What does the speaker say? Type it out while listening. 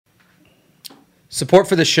Support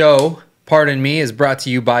for the show, pardon me, is brought to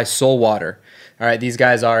you by Soul Water. All right, these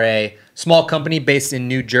guys are a small company based in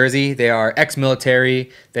New Jersey. They are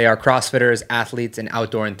ex-military, they are CrossFitters, athletes, and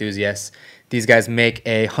outdoor enthusiasts. These guys make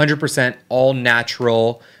a 100%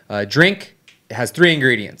 all-natural drink. It has 3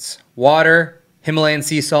 ingredients: water, Himalayan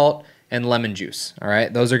sea salt, and lemon juice. All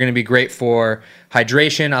right, those are going to be great for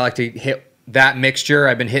hydration. I like to hit that mixture.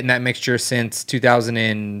 I've been hitting that mixture since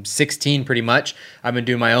 2016 pretty much. I've been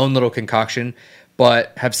doing my own little concoction,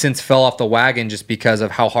 but have since fell off the wagon just because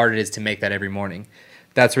of how hard it is to make that every morning.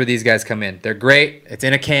 That's where these guys come in. They're great. It's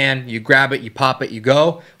in a can. You grab it, you pop it, you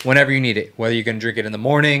go whenever you need it. Whether you're going to drink it in the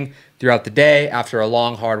morning, throughout the day, after a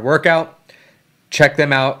long, hard workout. Check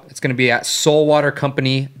them out. It's going to be at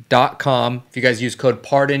soulwatercompany.com. If you guys use code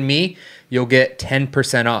PARDONME, you'll get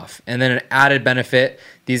 10% off. And then an added benefit,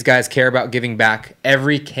 these guys care about giving back.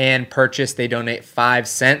 Every can purchase, they donate 5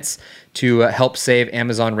 cents to help save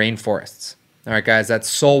Amazon rainforests. All right, guys, that's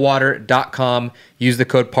soulwater.com. Use the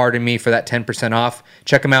code PARDONME for that 10% off.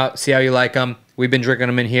 Check them out. See how you like them. We've been drinking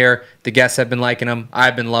them in here. The guests have been liking them.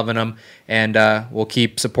 I've been loving them. And we'll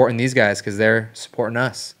keep supporting these guys because they're supporting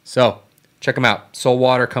us. So check them out,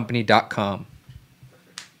 soulwatercompany.com.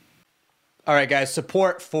 All right, guys,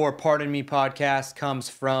 support for Pardon Me podcast comes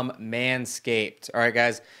from Manscaped. All right,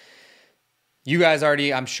 guys, you guys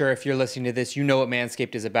already, I'm sure if you're listening to this, you know what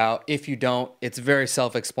Manscaped is about. If you don't, it's very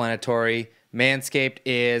self-explanatory. Manscaped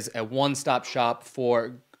is a one-stop shop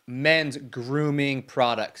for men's grooming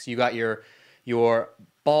products. You got your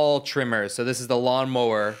ball trimmers. So this is the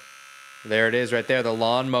lawnmower. There it is right there, the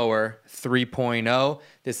Lawnmower 3.0.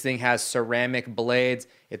 This thing has ceramic blades.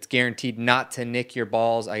 It's guaranteed not to nick your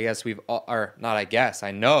balls. I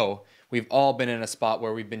know we've all been in a spot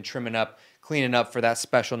where we've been trimming up, cleaning up for that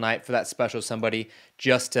special night, for that special somebody,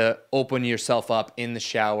 just to open yourself up in the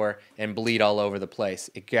shower and bleed all over the place.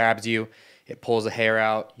 It grabs you. It pulls the hair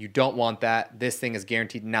out. You don't want that. This thing is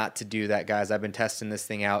guaranteed not to do that, guys. I've been testing this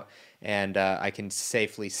thing out, and I can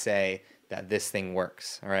safely say that this thing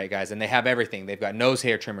works. All right, guys. And they have everything. They've got nose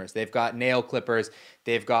hair trimmers. They've got nail clippers.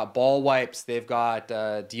 They've got ball wipes. They've got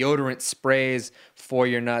deodorant sprays for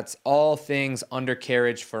your nuts. All things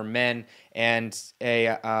undercarriage for men. And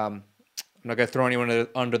I'm not going to throw anyone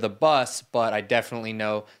under the bus, but I definitely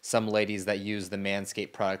know some ladies that use the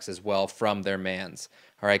Manscaped products as well from their mans.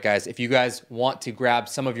 All right, guys. If you guys want to grab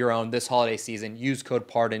some of your own this holiday season, use code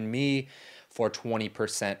PARDONME for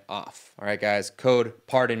 20% off. All right, guys, code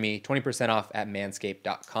PARDONME, 20% off at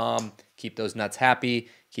manscaped.com. Keep those nuts happy.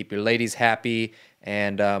 Keep your ladies happy.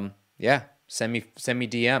 And yeah, send me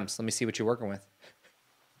DMs. Let me see what you're working with.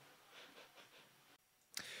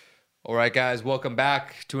 All right, guys, welcome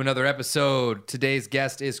back to another episode. Today's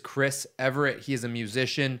guest is Chris Everett. He is a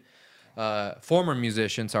musician, former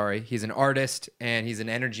musician, sorry. He's an artist, and he's an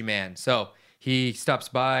energy man. So he stops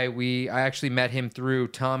by. I actually met him through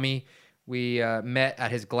Tommy. We met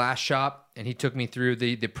at his glass shop, and he took me through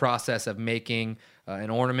the process of making an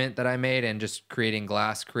ornament that I made and just creating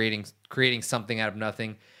glass, creating something out of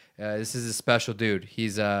nothing. This is a special dude.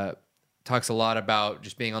 He's talks a lot about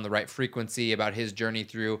just being on the right frequency, about his journey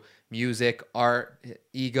through music, art,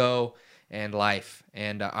 ego, and life.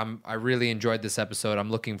 And I really enjoyed this episode.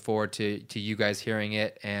 I'm looking forward to you guys hearing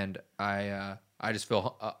it, and I just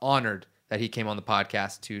feel honored that he came on the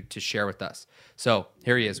podcast to share with us. So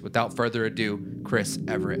here he is. Without further ado, Chris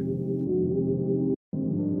Everett.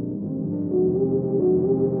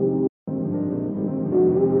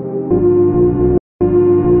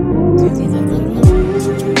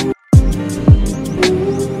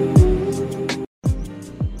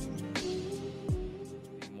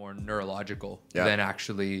 More neurological than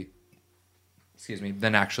actually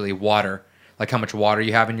water. Like how much water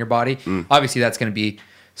you have in your body. Obviously, that's going to be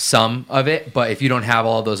some of it, but if you don't have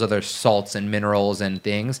all those other salts and minerals and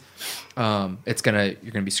things, you're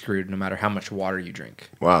gonna be screwed no matter how much water you drink.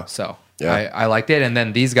 Wow. So yeah. I liked it, and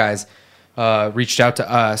then these guys reached out to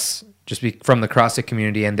us from the CrossFit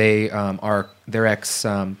community, and they're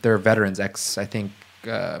veterans, I think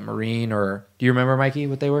Marine, or do you remember, Mikey,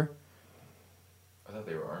 what they were? I thought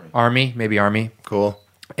they were Army. Maybe Army. Cool.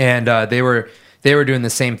 And they were doing the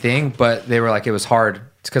same thing, but they were like, it was hard.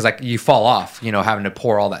 It's because like you fall off, having to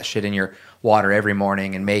pour all that shit in your water every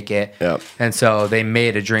morning and make it. Yep. And so they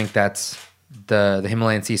made a drink that's the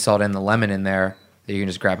Himalayan sea salt and the lemon in there that you can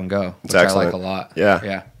just grab and go, which I like a lot. Yeah.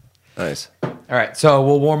 Yeah. Nice. All right, so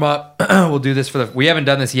we'll warm up. We'll do this we haven't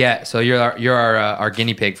done this yet, so you're our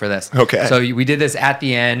guinea pig for this. Okay. So we did this at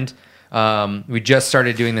the end. We just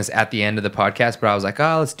started doing this at the end of the podcast, but I was like,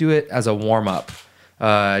 let's do it as a warm up,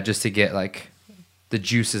 just to get like the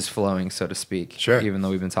juice is flowing, so to speak. Sure. Even though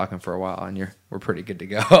we've been talking for a while, and we're pretty good to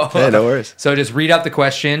go. Hey, no worries. So just read out the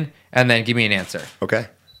question and then give me an answer. Okay.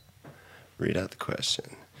 Read out the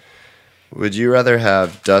question. Would you rather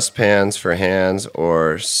have dustpans for hands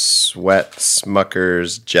or Sweat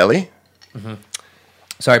Smuckers jelly? Mm-hmm.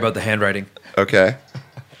 Sorry about the handwriting. Okay.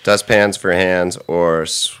 Dustpans for hands or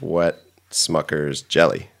Sweat Smuckers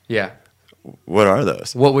jelly? Yeah. What are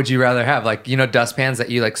those? What would you rather have? Like, dustpans that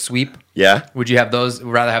you like sweep? Yeah. Would you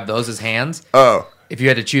rather have those as hands? Oh. If you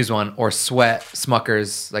had to choose one, or Sweat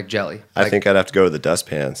Smuckers like jelly? I think I'd have to go with the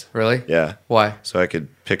dustpans. Really? Yeah. Why? So I could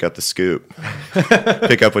pick up the scoop.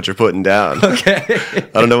 Pick up what you're putting down. Okay. I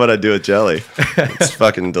don't know what I'd do with jelly. It's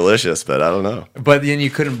fucking delicious, but I don't know. But then you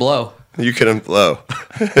couldn't blow. You couldn't blow.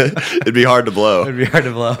 It'd be hard to blow. It'd be hard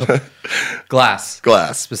to blow. Glass.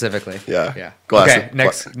 Glass. Specifically. Yeah. Yeah. Glass. Okay,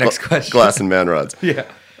 next question. Glass and man rods. Yeah.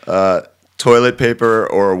 Toilet paper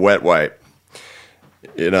or wet wipe?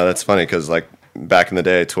 That's funny because like back in the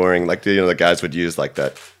day touring, like the guys would use like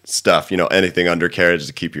that stuff, anything undercarriage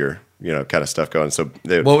to keep your kind of stuff going. So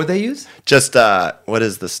what would they use? Just what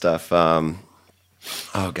is the stuff?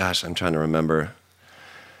 Oh gosh, I'm trying to remember.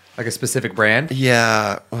 Like a specific brand?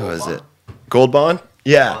 Yeah. What was it? Gold Bond?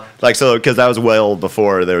 Yeah. Like, so, because that was well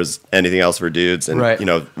before there was anything else for dudes. And, right.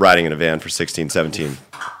 Riding in a van for 16, 17,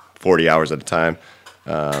 40 hours at a time.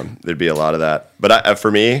 There'd be a lot of that. But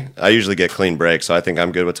for me, I usually get clean breaks. So I think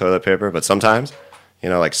I'm good with toilet paper. But sometimes,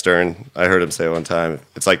 like Stern, I heard him say one time,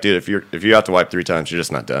 it's like, dude, if you have to wipe 3 times, you're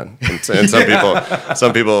just not done. And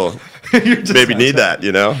some people maybe need that,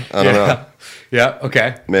 I don't know. Yeah.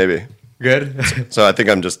 Okay. Maybe. Good. So I think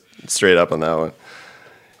I'm just straight up on that one.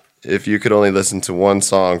 If you could only listen to one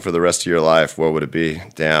song for the rest of your life, what would it be?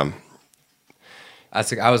 Damn.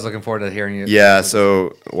 I was looking forward to hearing you. Yeah,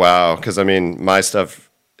 so, wow. Because, my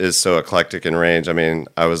stuff is so eclectic in range.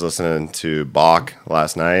 I was listening to Bach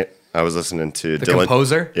last night. I was listening to the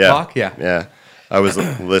composer? Yeah. Bach? Yeah. Yeah. I was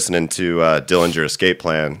listening to Dillinger Escape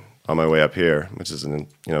Plan on my way up here, which is a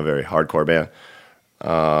very hardcore band.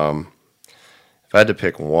 If I had to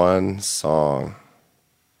pick one song,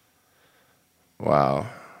 wow,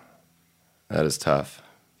 that is tough.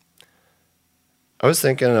 I was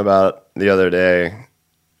thinking about the other day,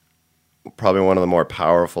 probably one of the more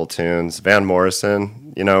powerful tunes. Van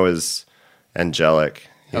Morrison, is angelic.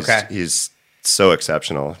 He's so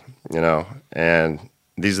exceptional, and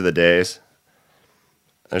These Are the Days.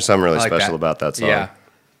 There's something really special about that song. Yeah,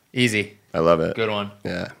 easy. I love it. Good one.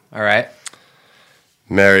 Yeah. All right.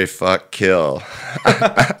 Marry, fuck, kill.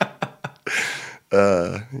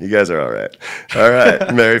 You guys are all right. All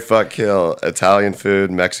right. Marry, fuck, kill. Italian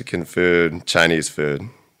food, Mexican food, Chinese food.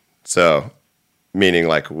 So, meaning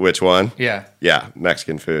like which one? Yeah. Yeah,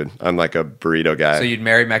 Mexican food. I'm like a burrito guy. So you'd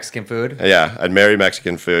marry Mexican food? Yeah, I'd marry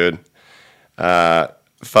Mexican food.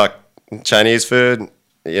 Fuck Chinese food.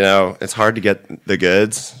 It's hard to get the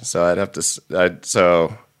goods. So I'd have to,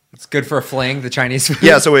 It's good for a fling, the Chinese food.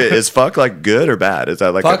 Yeah, so wait, is fuck like good or bad? Is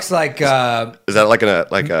that like fuck's is that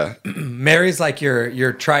like a Mary's like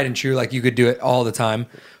your tried and true, like you could do it all the time.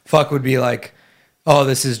 Fuck would be like, oh,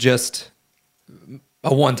 this is just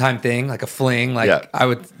a one-time thing, like a fling. Like yeah. I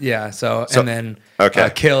would, yeah. So and then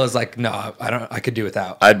kill is like, no, I could do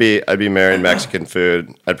without. I'd be marrying Mexican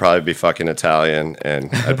food. I'd probably be fucking Italian, and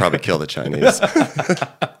I'd probably kill the Chinese.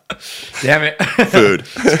 Damn it.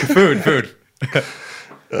 Food.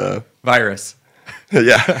 Virus.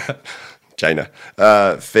 Yeah. China.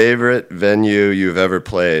 Favorite venue you've ever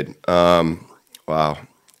played? Wow.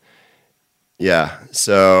 Yeah.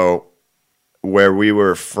 So where we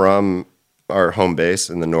were from, our home base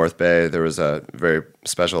in the North Bay, there was a very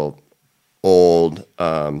special old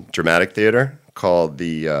dramatic theater called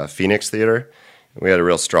the Phoenix Theater. We had a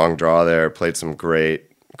real strong draw there, played some great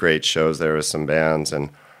shows there with some bands, and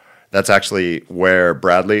that's actually where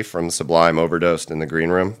Bradley from Sublime overdosed in the green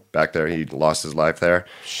room back there. He lost his life there.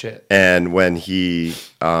 Shit. And when you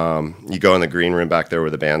go in the green room back there where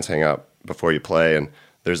the bands hang out before you play, and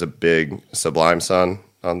there's a big Sublime sun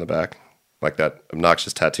on the back, like that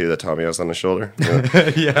obnoxious tattoo that Tommy has on his shoulder.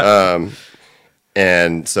 Yeah.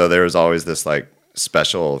 And so there was always this like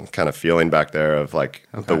special kind of feeling back there of like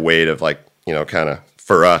the weight of like, kind of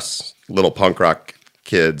for us little punk rock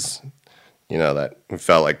kids, that we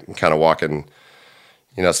felt like kind of walking,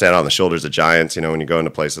 standing on the shoulders of giants, when you go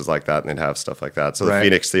into places like that and they'd have stuff like that. So the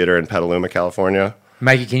Phoenix Theater in Petaluma, California.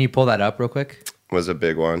 Mikey, can you pull that up real quick? Was a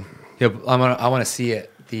big one. I want to see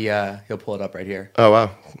it. He'll pull it up right here. Oh,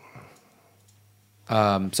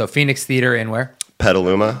 wow. So Phoenix Theater in where?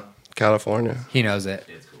 Petaluma, California. He knows it.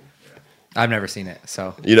 It's cool. Yeah. I've never seen it,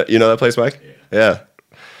 so. You know that place, Mike? Yeah.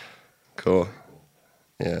 Cool.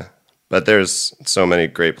 Yeah. But there's so many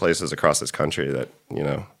great places across this country that,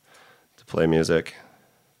 to play music.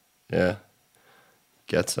 Yeah.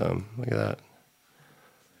 Get some. Look at that.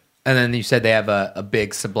 And then you said they have a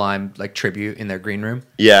big Sublime like tribute in their green room.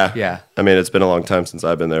 Yeah. Yeah. I mean, it's been a long time since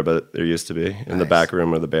I've been there, but there used to be in the Nice. back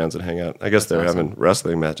room where the bands would hang out. I guess they're having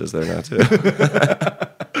wrestling matches there now too.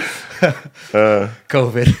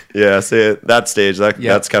 COVID. Yeah, see, that stage,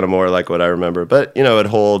 that's kind of more like what I remember. But, it'd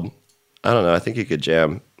hold, I don't know, I think you could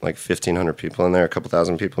jam like 1,500 people in there, a couple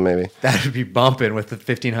thousand people maybe. That would be bumping with the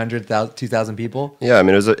 1,500, 2,000 people. Yeah, I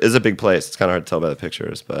mean, it was a big place. It's kind of hard to tell by the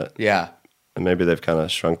pictures, but Yeah. maybe they've kind of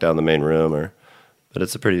shrunk down the main room, but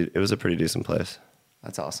it was a pretty decent place.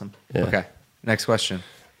 That's awesome. Yeah. Okay. Next question.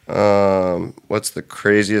 What's the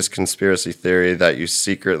craziest conspiracy theory that you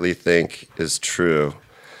secretly think is true?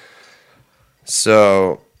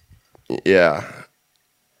 So, yeah.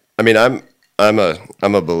 I mean, I'm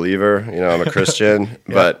a believer, I'm a Christian,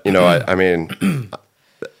 but I mean,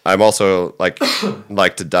 I'm also like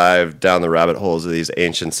to dive down the rabbit holes of these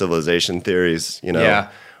ancient civilization theories, Yeah.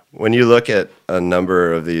 When you look at a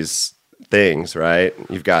number of these things, right?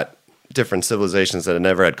 You've got different civilizations that have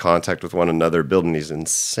never had contact with one another building these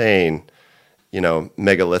insane,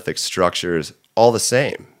 megalithic structures all the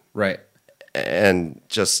same. Right. And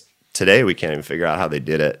just today we can't even figure out how they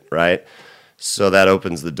did it, right? So that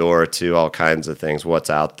opens the door to all kinds of things. What's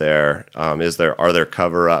out there? Are there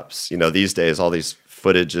cover-ups? These days, all these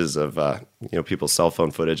footages of people's cell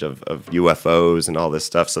phone footage of UFOs and all this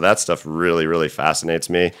stuff. So that stuff really, really fascinates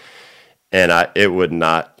me. And it would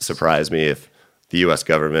not surprise me if the U.S.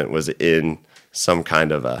 government was in some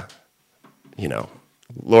kind of a,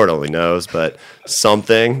 Lord only knows, but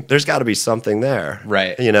something. There's got to be something there,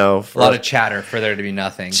 Right. A lot of chatter for there to be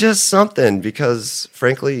nothing. Just something, because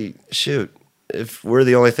frankly, shoot, if we're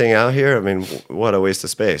the only thing out here, I mean, what a waste of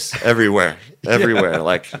space. Everywhere.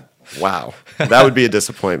 Like, wow. That would be a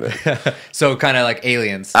disappointment. So kind of like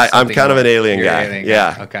aliens. I'm kind of an alien You're guy. an alien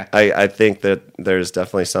Yeah. guy. Okay. I think that there's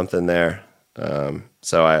definitely something there.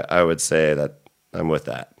 So I would say that I'm with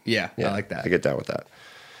that. Yeah, I like that. I get down with that.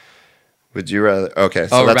 Would you rather? Okay. Oh,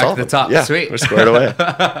 So we're that's back all to the of them. top. Yeah, Sweet. we're squared away.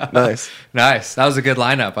 Nice. Nice. That was a good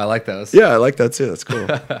lineup. I like those. Yeah, I like that too. That's cool.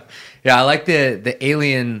 Yeah, I like the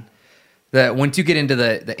alien. Once you get into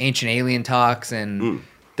the ancient alien talks, and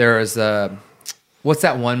there is what's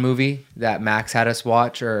that one movie that Max had us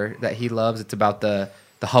watch or that he loves? It's about the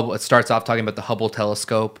Hubble. It starts off talking about the Hubble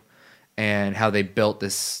telescope and how they built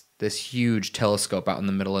this huge telescope out in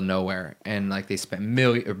the middle of nowhere, and like they spent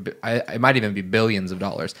it might even be billions of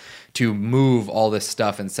dollars to move all this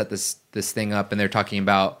stuff and set this thing up. And they're talking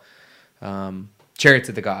about Chariots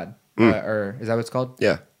of the God, or is that what it's called?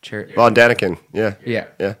 Yeah. Well, Daniken. Yeah. Yeah.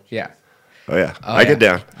 Yeah. Yeah. Oh yeah. I get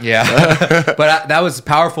down. Yeah. But that was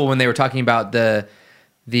powerful when they were talking about the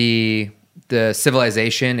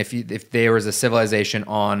civilization. If there was a civilization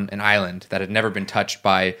on an island that had never been touched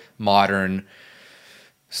by modern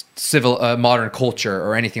culture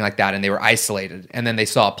or anything like that, and they were isolated, and then they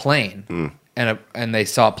saw a plane and they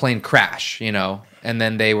saw a plane crash, and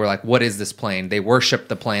then they were like, what is this plane? They worshiped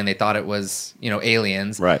the plane. They thought it was,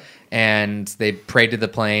 aliens. Right. And they prayed to the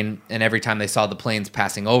plane, and every time they saw the planes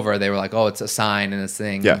passing over, they were like, oh, it's a sign and this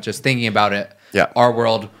thing. Yeah. And just thinking about it, our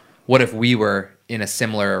world, what if we were in a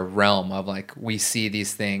similar realm of like, we see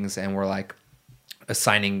these things and we're like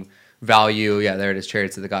assigning value. Yeah, there it is,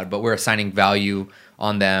 Chariots of the God. But we're assigning value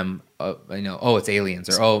on them. Oh, it's aliens,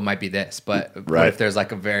 or oh, it might be this. But what if there's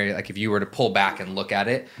like if you were to pull back and look at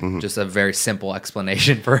it, just a very simple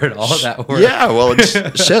explanation for it all that works. Yeah, well,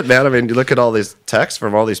 shit, man. I mean, you look at all these texts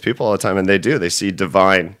from all these people all the time, and they see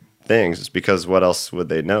divine things. It's because what else would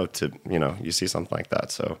they know to, you see something like that.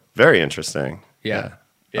 So very interesting. Yeah.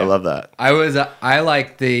 I love that. I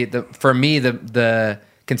like for me, the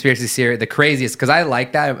conspiracy theory, the craziest, because I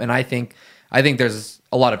like that, and I think there's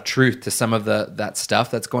a lot of truth to some of that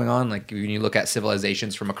stuff that's going on. Like when you look at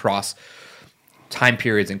civilizations from across time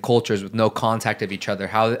periods and cultures with no contact of each other,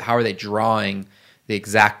 how are they drawing the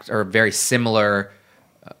exact or very similar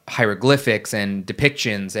hieroglyphics and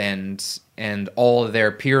depictions, and all of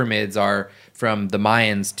their pyramids are from the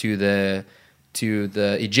Mayans to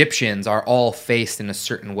the Egyptians are all faced in a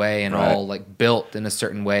certain way and all like built in a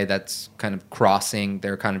certain way that's kind of crossing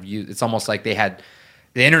their kind of use. It's almost like they had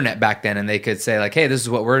the internet back then, and they could say like, hey, this is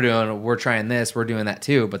what we're doing. We're trying this. We're doing that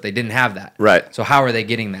too. But they didn't have that. Right. So how are they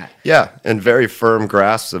getting that? Yeah. And very firm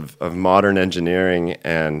grasps of modern engineering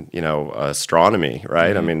and, astronomy,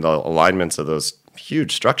 right? I mean, the alignments of those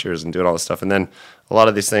huge structures and doing all this stuff. And then a lot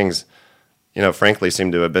of these things, frankly,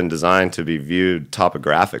 seem to have been designed to be viewed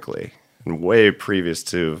topographically. and way previous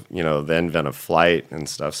to, the advent of flight and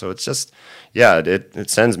stuff. So it's just, yeah, it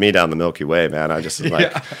sends me down the Milky Way, man. I just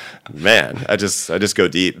like, man, I just go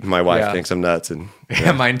deep. My wife thinks I'm nuts, and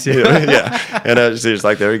yeah, mine too. yeah, and she's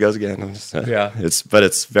like, there he goes again. I'm just,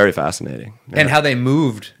 it's very fascinating. Yeah. And how they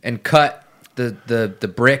moved and cut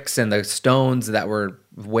the bricks and the stones that were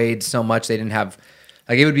weighed so much they didn't have.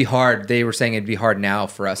 Like, it would be hard. They were saying it'd be hard now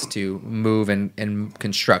for us to move and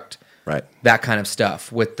construct that kind of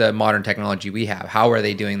stuff with the modern technology we have. How were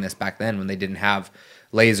they doing this back then when they didn't have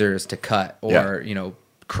lasers to cut or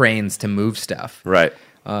cranes to move stuff? Right.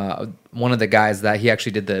 One of the guys that he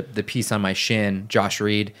actually did the piece on my shin, Josh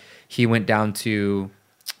Reed, he went down to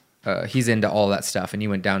he's into all that stuff, and he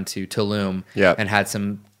went down to Tulum and had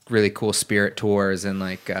some really cool spirit tours and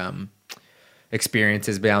like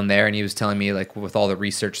experiences down there. And he was telling me, like, with all the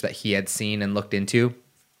research that he had seen and looked into,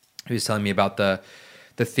 he was telling me about the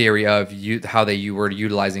theory of how they were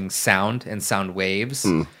utilizing sound and sound waves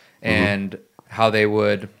and how they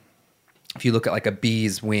would, if you look at like a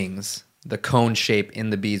bee's wings, the cone shape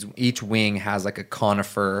in the bee's, each wing has like a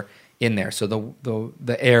conifer in there. So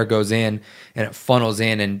the air goes in and it funnels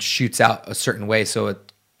in and shoots out a certain way, so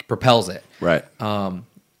it propels it. Right.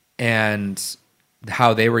 And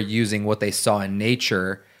how they were using what they saw in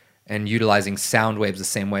nature and utilizing sound waves the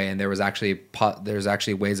same way. And there's actually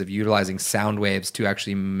ways of utilizing sound waves to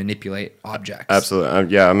actually manipulate objects.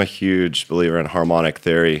 Absolutely. I'm a huge believer in harmonic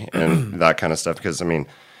theory and that kind of stuff, because, I mean,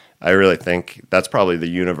 I really think that's probably the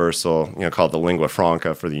universal, called the lingua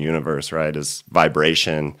franca for the universe, right, is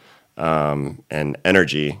vibration and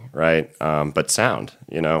energy, right, but sound,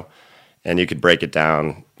 and you could break it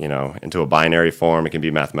down, into a binary form. It can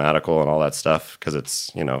be mathematical and all that stuff because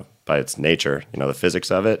it's, by its nature, the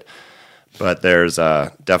physics of it. But there's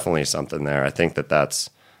definitely something there. I think that's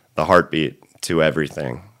the heartbeat to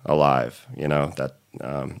everything alive, that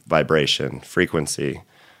vibration, frequency.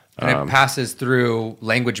 And it passes through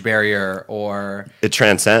language barrier, or it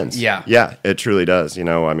transcends. Yeah, it truly does.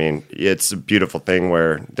 I mean, it's a beautiful thing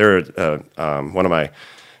where one of my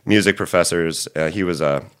music professors, he was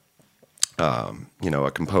a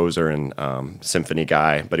composer and symphony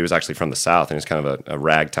guy, but he was actually from the South, and he was kind of a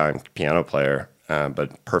ragtime piano player,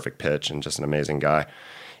 but perfect pitch and just an amazing guy.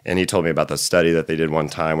 And he told me about the study that they did one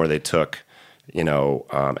time where they took,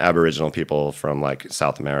 Aboriginal people from like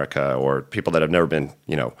South America, or people that have never been,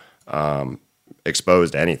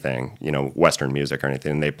 exposed to anything, Western music or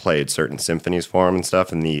anything, and they played certain symphonies for him and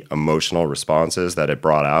stuff, and the emotional responses that it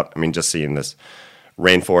brought out. I mean, just seeing this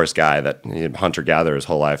rainforest guy that hunter-gatherer his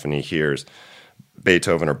whole life, and he hears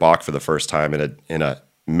Beethoven or Bach for the first time in a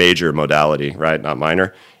major modality, right, not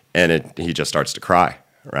minor, and he just starts to cry,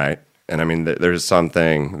 right? And I mean, there's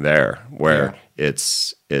something there where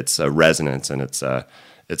it's a resonance, and it's a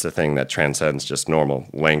thing that transcends just normal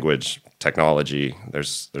language, technology.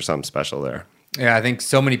 There's something special there. Yeah, I think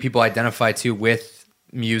so many people identify too with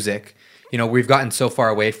music. We've gotten so far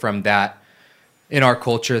away from that in our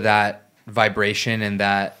culture, that vibration and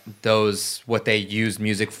that what they used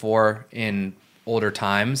music for in older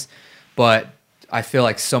times. But I feel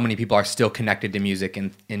like so many people are still connected to music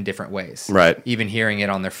in different ways. Right. Even hearing it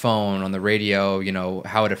on their phone, on the radio,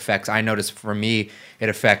 how it affects. I notice for me, it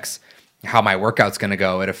affects how my workout's going to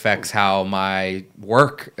go. It affects how my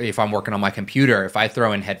work, if I'm working on my computer, if I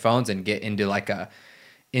throw in headphones and get into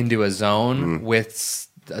a zone with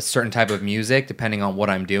a certain type of music, depending on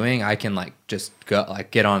what I'm doing, I can just go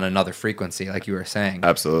get on another frequency, like you were saying.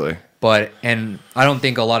 Absolutely. And I don't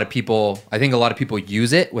think I think a lot of people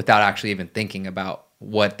use it without actually even thinking about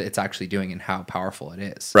what it's actually doing and how powerful it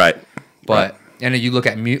is. Right. But and you look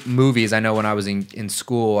at movies. I know when I was in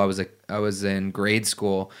school, I was in grade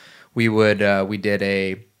school. We did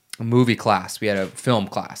a movie class. We had a film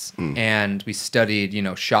class, and we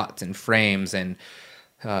studied shots and frames and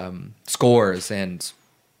scores and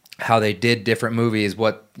how they did different movies,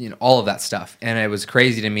 all of that stuff. And it was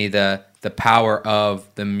crazy to me the power of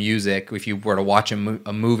the music if you were to watch a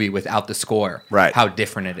movie without the score. Right. How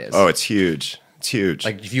different it is. Oh, it's huge. It's huge.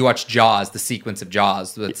 Like if you watch Jaws, the sequence of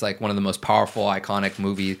Jaws, it's like one of the most powerful, iconic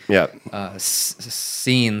movie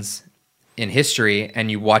scenes in history, and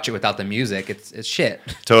you watch it without the music, it's shit.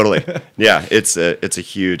 Totally. Yeah, it's a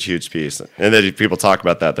huge piece. And then people talk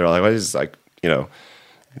about that, they're like, well, it's like,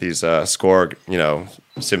 these score,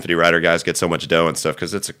 symphony writer guys get so much dough and stuff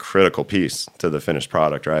because it's a critical piece to the finished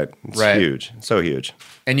product, right? It's huge, so huge.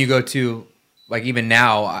 And you go to, like, even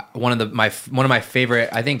now, one of my favorite,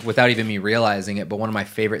 I think without even me realizing it, but one of my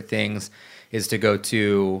favorite things is to go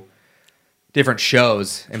to different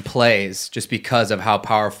shows and plays just because of how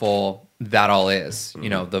powerful that all is.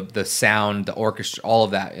 The sound, the orchestra, all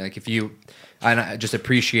of that. Like just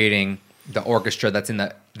appreciating the orchestra that's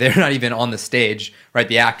they're not even on the stage, right?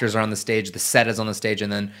 The actors are on the stage, the set is on the stage,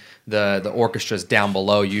 and then the orchestra's down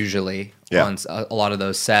below usually on a lot of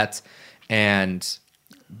those sets. And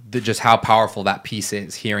just how powerful that piece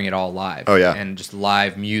is, hearing it all live. Oh, yeah. And just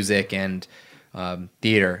live music and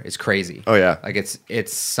theater is crazy. Oh, yeah. Like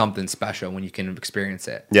it's something special when you can experience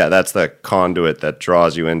it. Yeah, that's the conduit that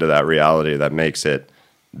draws you into that reality that makes it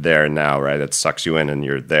there and now, right? It sucks you in and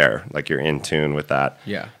you're there, like you're in tune with that.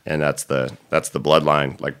 Yeah. And that's the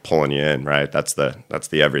bloodline, like pulling you in, right? That's the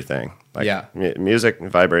everything. Like, yeah. Music and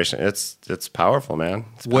vibration, it's powerful, man.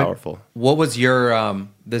 It's powerful. What was your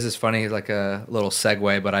this is funny, like a little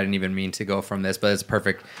segue, but I didn't even mean to go from this, but it's a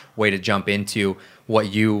perfect way to jump into how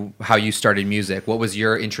you started music. What was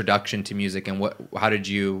your introduction to music, and how did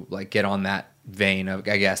you like get on that vein of,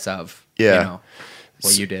 I guess, of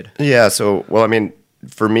what you did? Yeah, so well, I mean,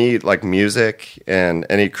 for me, like music and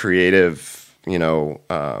any creative,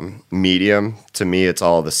 medium, to me, it's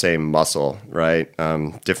all the same muscle, right?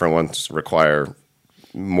 Different ones require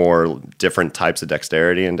more different types of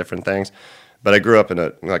dexterity and different things. But I grew up in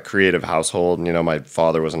a creative household, and, my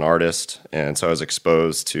father was an artist, and so I was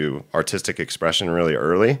exposed to artistic expression really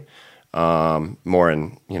early, more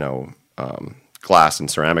in, glass and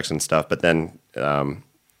ceramics and stuff, but then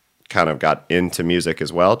kind of got into music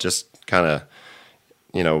as well, just kind of,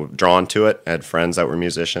 drawn to it. I had friends that were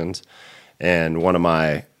musicians. And one of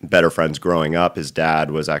my better friends growing up, his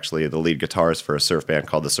dad was actually the lead guitarist for a surf band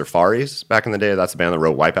called the Surfaris back in the day. That's the band that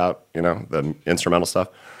wrote Wipeout, the instrumental stuff.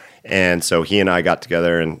 And so he and I got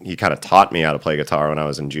together, and he kind of taught me how to play guitar when I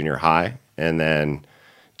was in junior high, and then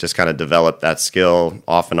just kind of developed that skill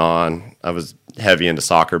off and on. I was heavy into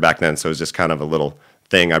soccer back then, so it was just kind of a little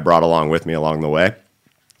thing I brought along with me along the way.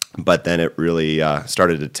 But then it really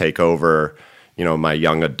started to take over my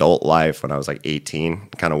young adult life when I was like 18,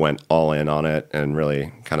 kind of went all in on it and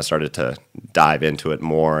really kind of started to dive into it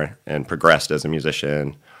more and progressed as a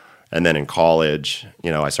musician. And then in college,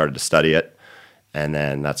 I started to study it. And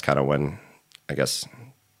then that's kind of when I guess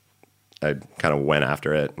I kind of went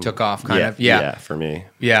after it. Took off kind of. Yeah, for me.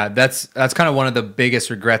 Yeah, that's kind of one of the biggest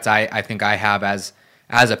regrets I think I have as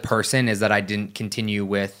a person, is that I didn't continue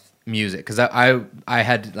with music, because I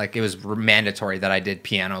had, like, it was mandatory that I did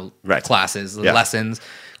piano classes, lessons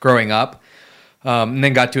growing up, and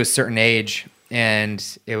then got to a certain age, and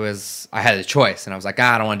I had a choice, and I was like,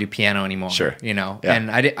 I don't want to do piano anymore. Sure.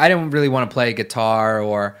 And I didn't really want to play guitar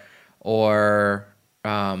or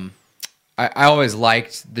I always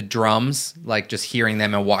liked the drums, like just hearing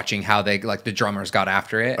them and watching how the drummers got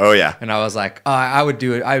after it. Oh yeah. And I was like, I would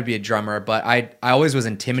do it. I would be a drummer, but I always was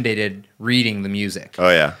intimidated reading the music. Oh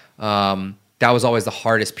yeah. That was always the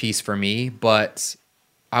hardest piece for me, but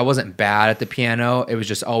I wasn't bad at the piano. It was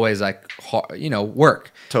just always like,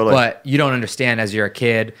 work. Totally. But you don't understand as you're a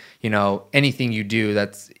kid, anything you do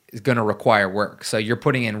that's going to require work. So you're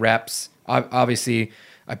putting in reps, obviously.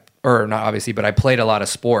 Not obviously, but I played a lot of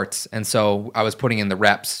sports, and so I was putting in the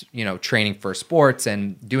reps, training for sports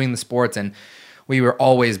and doing the sports, and we were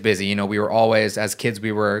always busy. We were always, as kids,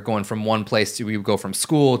 we were going from one place we would go from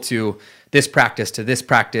school to this practice,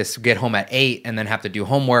 get home at 8, and then have to do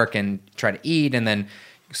homework and try to eat, and then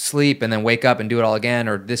sleep, and then wake up and do it all again,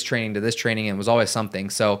 or this training to this training, and it was always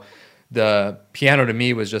something. So the piano to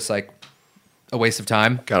me was just like a waste of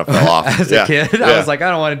time. Kind of fell off. As a kid, I was like,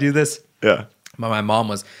 I don't want to do this. Yeah. But my mom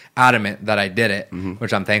was adamant that I did it,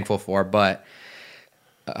 which I'm thankful for. But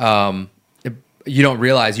you don't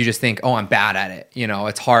realize, you just think, oh, I'm bad at it.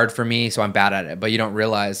 It's hard for me, so I'm bad at it. But you don't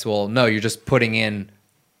realize, well, no, you're just putting in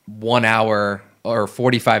 1 hour or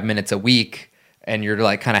 45 minutes a week, and you're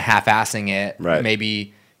like kind of half-assing it. Right.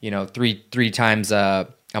 Maybe, three times a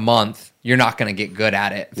month. You're not going to get good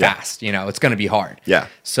at it fast. It's going to be hard. Yeah.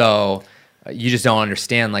 So you just don't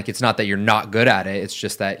understand, like, it's not that you're not good at it, it's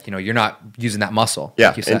just that you're not using that muscle,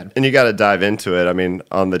 like you said. And you got to dive into it. I mean,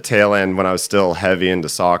 on the tail end, when I was still heavy into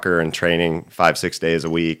soccer and training 5-6 days a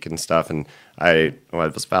week and stuff, and I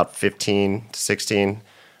was about 15 to 16,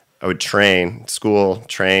 I would train,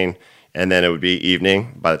 and then it would be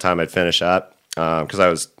evening by the time I'd finish up, because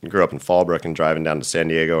I grew up in Fallbrook and driving down to San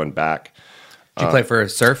Diego and back. Did you play for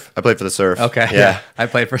Surf? I played for the Surf. Okay. Yeah. I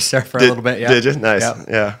played for Surf for a little bit. Yeah. Did you? Nice. Yep.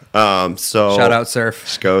 Yeah. So shout out Surf.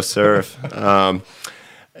 Just go Surf. So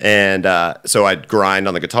I'd grind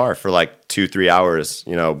on the guitar for like 2-3 hours.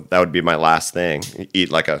 That would be my last thing. Eat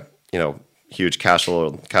like a huge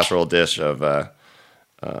casserole dish of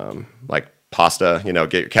like pasta.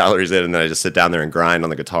 Get your calories in, and then I just sit down there and grind on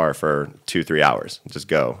the guitar for 2-3 hours. Just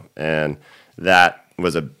go. And that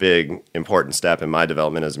was a big important step in my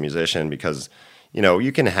development as a musician, because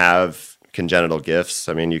you can have congenital gifts.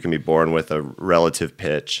 I mean, you can be born with a relative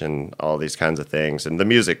pitch and all these kinds of things. And the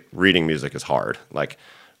music, reading music is hard. Like,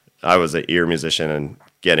 I was an ear musician, and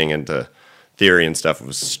getting into theory and stuff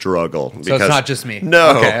was a struggle. So it's not just me.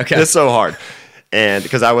 No, okay. It's so hard. And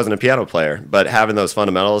because I wasn't a piano player, but having those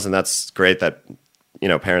fundamentals, and that's great that, you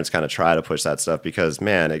know, parents kind of try to push that stuff, because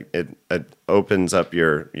man, it opens up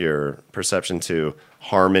your perception to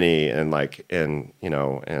harmony and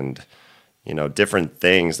different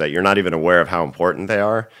things that you're not even aware of how important they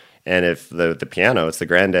are. And if the piano, it's the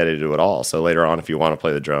granddaddy to do it all. So later on, if you want to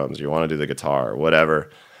play the drums, you want to do the guitar, whatever,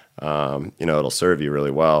 it'll serve you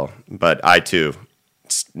really well. But I too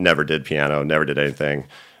never did piano, never did anything.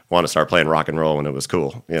 Want to start playing rock and roll when it was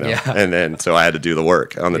cool, you know. Yeah. And then so I had to do the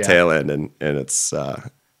work on the tail end, and it's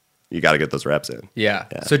you got to get those reps in. Yeah.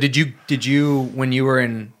 So did you when you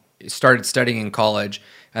were started studying in college,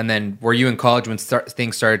 and then were you in college when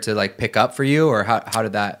things started to like pick up for you, or how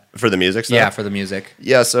did that for the music stuff? Yeah, for the music.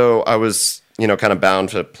 Yeah. So I was, you know, kind of bound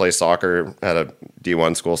to play soccer at a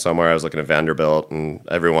D1 school somewhere. I was looking at Vanderbilt, and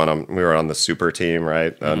we were on the super team,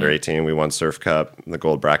 right? Mm-hmm. Under 18, we won Surf Cup, the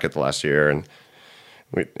gold bracket the last year, and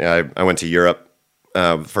I went to Europe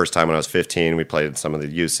the first time when I was 15. We played some of the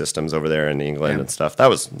youth systems over there in England and stuff. That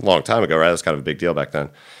was a long time ago, right? That was kind of a big deal back then.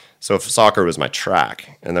 So soccer was my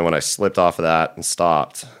track. And then when I slipped off of that and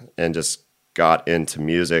stopped and just got into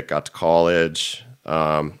music, got to college,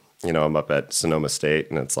 I'm up at Sonoma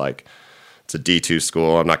State, and it's a D2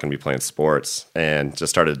 school. I'm not going to be playing sports. And just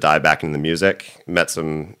started to dive back into the music. Met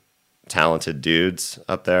some talented dudes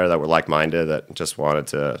up there that were like-minded, that just wanted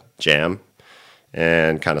to jam,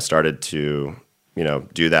 and kind of started to,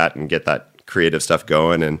 do that and get that creative stuff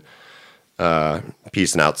going, and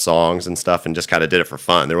piecing out songs and stuff, and just kind of did it for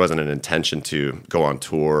fun. There wasn't an intention to go on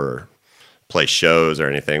tour or play shows or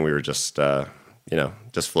anything. We were just,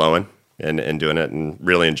 just flowing and doing it, and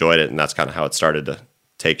really enjoyed it. And that's kind of how it started to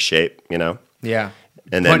take shape, Yeah.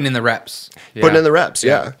 And putting in the reps. Putting in the reps,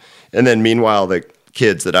 yeah. And then meanwhile, the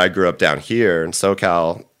kids that I grew up down here in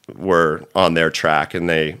SoCal were on their track, and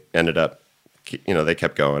they ended up, they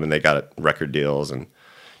kept going, and they got record deals, and,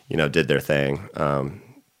 did their thing.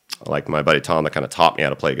 Like my buddy Tom that kind of taught me how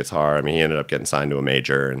to play guitar. I mean, he ended up getting signed to a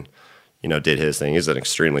major, and, did his thing. He's an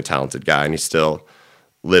extremely talented guy, and he still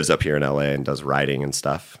lives up here in LA and does writing and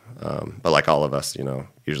stuff. But like all of us,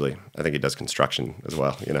 usually I think he does construction as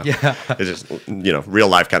well, Yeah. It's just, real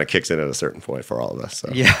life kind of kicks in at a certain point for all of us. So,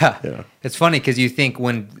 yeah. It's funny because you think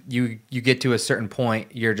when you get to a certain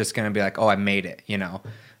point, you're just going to be like, oh, I made it,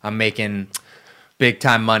 I'm making big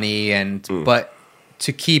time money, but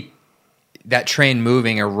to keep that train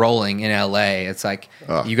moving or rolling in LA, it's like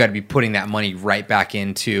you got to be putting that money right back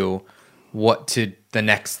into the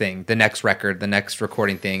next thing, the next record, the next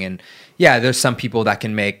recording thing. And yeah, there's some people that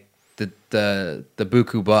can make the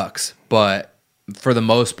buku bucks, but for the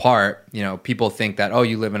most part, people think that, oh,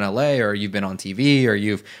 you live in LA, or you've been on TV, or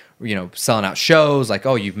you've selling out shows, like,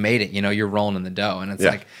 oh, you've made it, you're rolling in the dough. And it's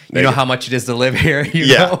like, you know how much it is to live here,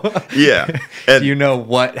 know? Yeah. And you know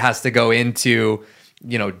what has to go into,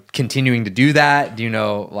 continuing to do that? Do you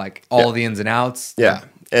know, like, all the ins and outs? Yeah.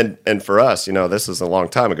 And for us, this is a long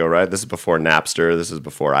time ago, right? This is before Napster. This is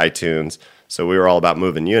before iTunes. So we were all about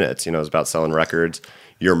moving units. It was about selling records.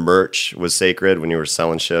 Your merch was sacred when you were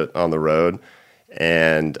selling shit on the road.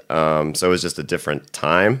 And so it was just a different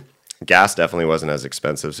time. Gas definitely wasn't as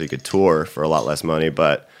expensive, so you could tour for a lot less money.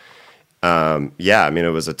 But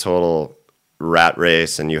it was a total rat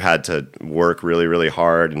race, and you had to work really, really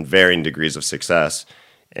hard in varying degrees of success.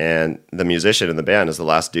 And the musician in the band is the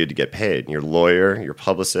last dude to get paid. Your lawyer, your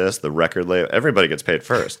publicist, the record label, everybody gets paid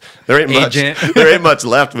first. There ain't much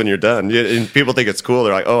left when you're done. And people think it's cool.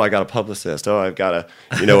 They're like, oh, I got a publicist. Oh, I've got a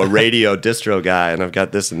radio distro guy, and I've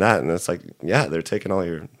got this and that. And it's like, yeah, they're taking all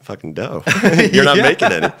your fucking dough. You're not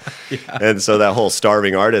making any. Yeah. And so that whole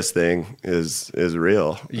starving artist thing is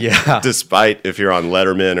real. Yeah. Despite if you're on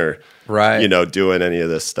Letterman or right, doing any of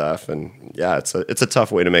this stuff. And yeah, it's a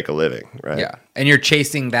tough way to make a living, right? Yeah. And you're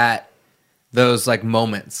chasing those like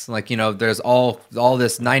moments, like, there's all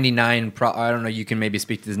this 99 I don't know, you can maybe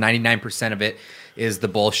speak to this, 99% of it is the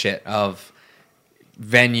bullshit of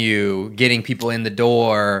venue, getting people in the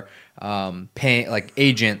door, paying, like,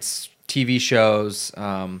 agents, TV shows,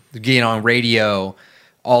 getting on radio,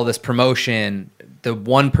 all this promotion. The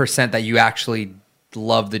 1% that you actually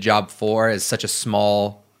love the job for is such a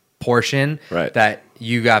small portion, right, that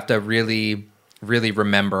you have to really, really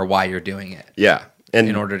remember why you're doing it. Yeah. And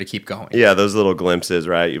in order to keep going. Yeah, those little glimpses,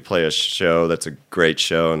 right? You play a show that's a great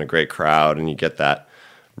show and a great crowd, and you get that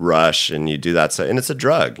rush, and you do that. And it's a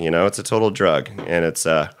drug, it's a total drug. And it's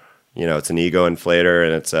it's an ego inflator,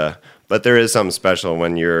 and but there is something special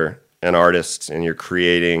when you're an artist and you're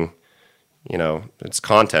creating, it's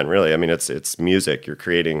content really. I mean, it's music. You're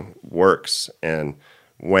creating works, and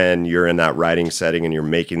when you're in that writing setting and you're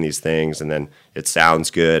making these things and then it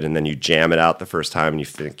sounds good and then you jam it out the first time and you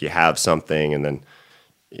think you have something and then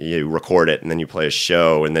you record it and then you play a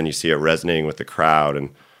show and then you see it resonating with the crowd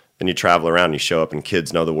and then you travel around and you show up and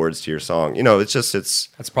kids know the words to your song.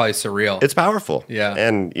 That's probably surreal. It's powerful. Yeah.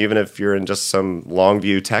 And even if you're in just some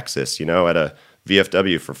Longview, Texas, at a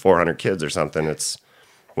VFW for 400 kids or something, it's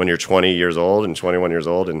when you're 20 years old and 21 years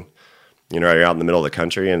old and, you're out in the middle of the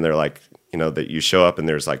country and they're like, that you show up and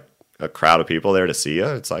there's like a crowd of people there to see you.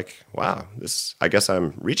 It's like, wow, I guess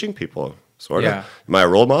I'm reaching people, sort of. Yeah. Am I a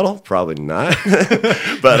role model? Probably not,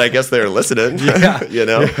 but I guess they're listening.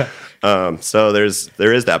 Yeah. So there is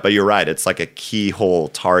that, but you're right. It's like a keyhole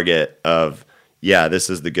target of, this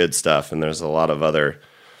is the good stuff, and there's a lot of other,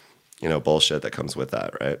 bullshit that comes with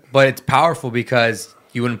that, right? But it's powerful because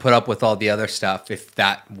you wouldn't put up with all the other stuff if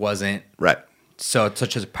that wasn't right. So it's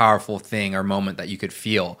such a powerful thing or moment that you could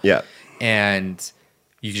feel. Yeah. And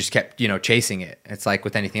you just kept, chasing it. It's like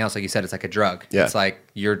with anything else, like you said, it's like a drug. Yeah. It's like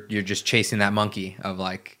you're just chasing that monkey of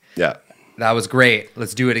like, yeah, that was great.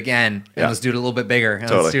 Let's do it again. And let's do it a little bit bigger. And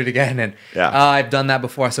let's do it again. And I've done that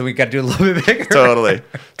before, so we got to do it a little bit bigger.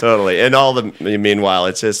 Totally. And meanwhile,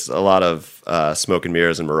 it's just a lot of smoke and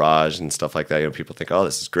mirrors and mirage and stuff like that. People think, oh,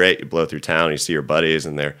 this is great. You blow through town, you see your buddies,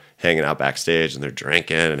 and they're hanging out backstage and they're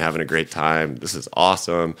drinking and having a great time. This is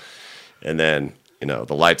awesome. And then,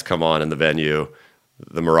 the lights come on in the venue.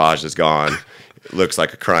 The mirage is gone. It looks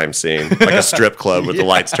like a crime scene, like a strip club with the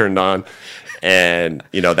lights turned on. And,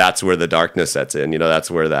 that's where the darkness sets in.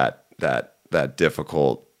 That's where that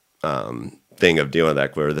difficult thing of doing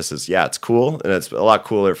that, where this is, it's cool. And it's a lot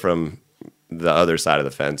cooler from the other side of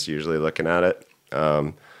the fence, usually looking at it.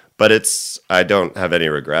 But I don't have any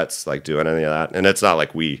regrets, like, doing any of that. And it's not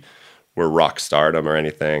like we're rock stardom or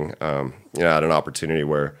anything. I had an opportunity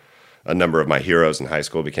where a number of my heroes in high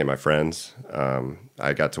school became my friends.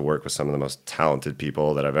 I got to work with some of the most talented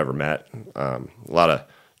people that I've ever met. A lot of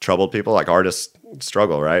troubled people, like artists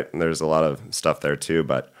struggle, right? And there's a lot of stuff there too,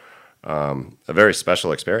 but a very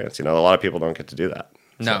special experience. A lot of people don't get to do that.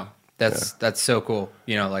 No, that's so cool.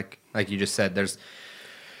 Like you just said,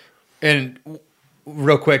 and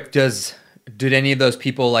real quick, did any of those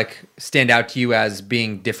people like stand out to you as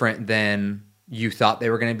being different than you thought they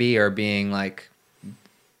were going to be, or being like,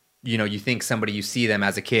 you think somebody, you see them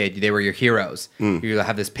as a kid, they were your heroes. You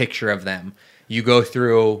have this picture of them. You go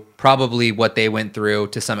through probably what they went through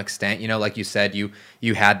to some extent. Like you said,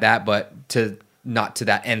 you had that, but not to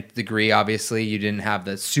that nth degree. Obviously, you didn't have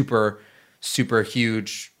the super, super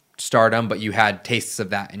huge stardom, but you had tastes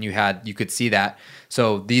of that, and you could see that.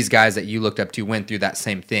 So these guys that you looked up to went through that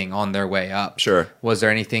same thing on their way up. Sure. Was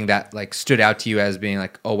there anything that like stood out to you as being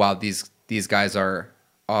like, oh wow, these guys are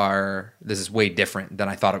this is way different than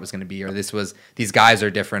I thought it was going to be, or these guys are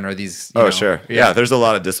different, or these. Sure. Yeah. There's a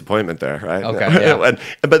lot of disappointment there, right? Okay. Yeah.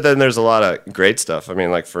 But then there's a lot of great stuff. I mean,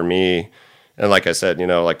 like for me, and like I said,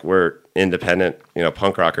 like we're independent,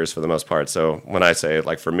 punk rockers for the most part. So when I say,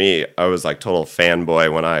 like, for me, I was like total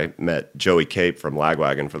fanboy when I met Joey Cape from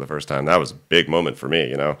Lagwagon for the first time. That was a big moment for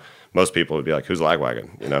me. Most people would be like, who's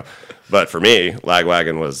Lagwagon? But for me,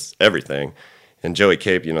 Lagwagon was everything. And Joey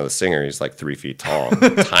Cape, the singer, he's like 3 feet tall,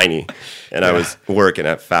 tiny. And I was working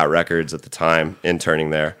at Fat Records at the time, interning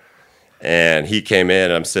there. And he came in,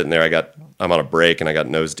 and I'm sitting there. I'm on a break, and I got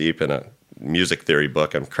nose deep in a music theory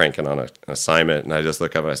book. I'm cranking on an assignment, and I just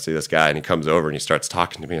look up and I see this guy, and he comes over and he starts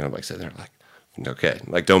talking to me. And I'm like sitting there, like, okay,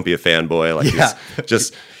 like, don't be a fanboy. Like,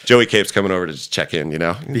 just Joey Cape's coming over to just check in,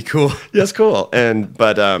 Be cool. Yeah, it's cool.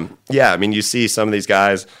 But I mean, you see some of these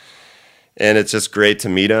guys. And it's just great to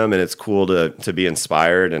meet them, and it's cool to be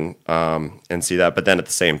inspired and see that. But then at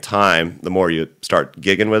the same time, the more you start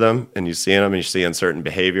gigging with them and you see them and you're seeing certain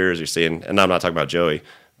behaviors, and I'm not talking about Joey,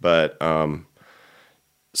 but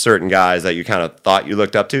certain guys that you kind of thought you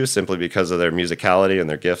looked up to simply because of their musicality and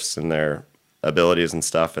their gifts and their abilities and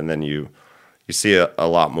stuff, and then you see a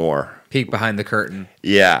lot more. Peek behind the curtain.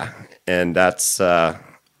 Yeah, and that's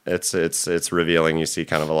it's revealing. You see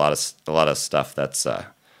kind of a lot of stuff that's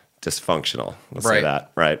dysfunctional. Let's say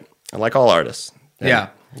that, right? And like all artists. And,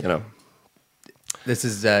 This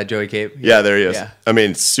is Joey Cape. Yeah, there he is. Yeah. I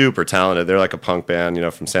mean, super talented. They're like a punk band,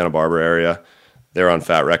 from Santa Barbara area. They're on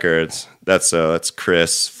Fat Records. That's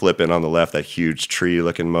Chris flipping on the left, that huge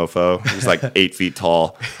tree-looking mofo. He's like 8 feet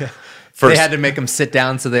tall. They had to make them sit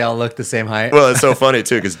down so they all look the same height. Well, it's so funny,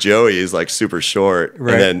 too, because Joey is like super short.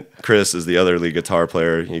 Right. And then Chris is the other lead guitar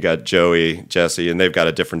player. You got Joey, Jesse, and they've got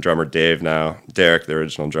a different drummer, Dave, now. Derek, the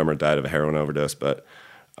original drummer, died of a heroin overdose. But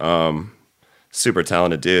super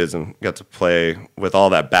talented dudes, and got to play with all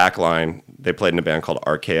that back line. They played in a band called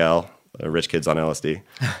RKL, Rich Kids on LSD.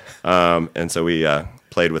 And so we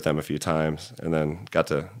played with them a few times, and then got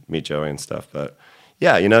to meet Joey and stuff. But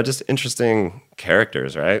yeah, just interesting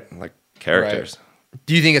characters, right? Like characters. Right.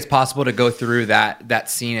 Do you think it's possible to go through that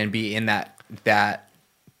scene and be in that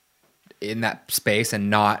space and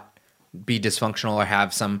not be dysfunctional, or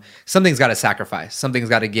have something's got to sacrifice, something's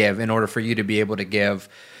got to give in order for you to be able to give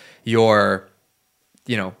your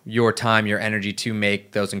time, your energy to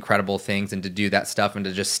make those incredible things and to do that stuff and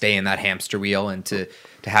to just stay in that hamster wheel and to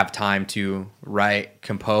have time to write,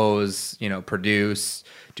 compose, produce,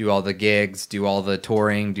 do all the gigs, do all the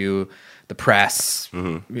touring, do the press.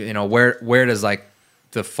 Mm-hmm. Where does like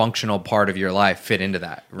the functional part of your life fit into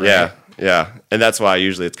that? Right? Yeah. And that's why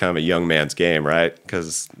usually it's kind of a young man's game, right?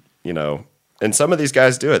 Because, and some of these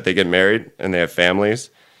guys do it. They get married and they have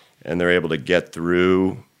families and they're able to get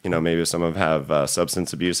through, maybe some of them have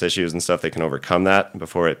substance abuse issues and stuff. They can overcome that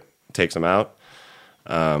before it takes them out.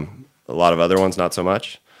 A lot of other ones, not so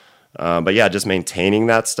much. But yeah, just maintaining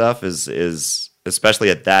that stuff is especially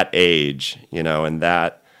at that age, and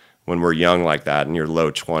that when we're young like that in your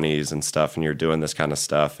low 20s and stuff, and you're doing this kind of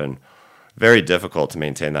stuff, and very difficult to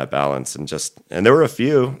maintain that balance. And there were a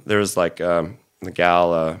few. There was like the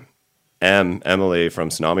gal Emily from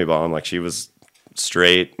Tsunami Bomb, like she was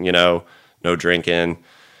straight, no drinking,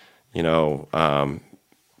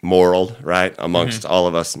 moral, right, amongst all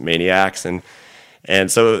of us maniacs, and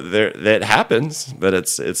so that happens, but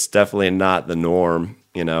it's definitely not the norm,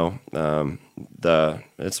 it's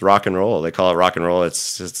rock and roll. They call it rock and roll.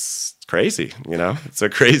 It's crazy, it's a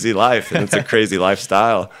crazy life, and it's a crazy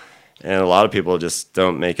lifestyle, and a lot of people just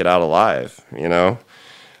don't make it out alive,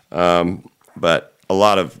 but a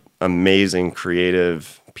lot of amazing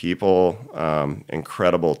creative people,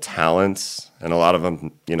 incredible talents, and a lot of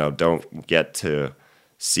them, don't get to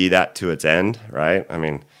see that to its end, right? I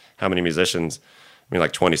mean, how many musicians? I mean,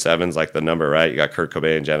 like 27's like the number, right? You got Kurt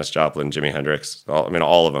Cobain, Janis Joplin, Jimi Hendrix,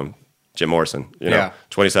 all of them. Jim Morrison,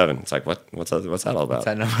 27. It's like, what's that all about? What's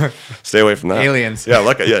that number? Stay away from that. Aliens. Yeah,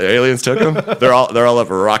 aliens took them. They're all up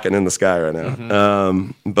rocking in the sky right now.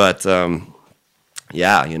 Mm-hmm.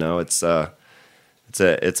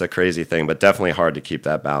 It's a crazy thing, but definitely hard to keep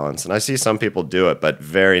that balance. And I see some people do it, but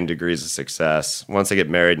varying degrees of success. Once they get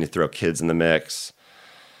married and you throw kids in the mix,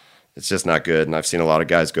 it's just not good. And I've seen a lot of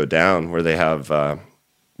guys go down where they have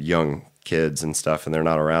young kids and stuff, and they're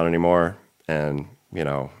not around anymore. And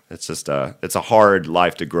it's just it's a hard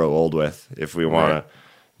life to grow old with if we want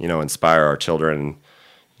to, inspire our children,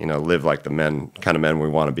 live like the kind of men we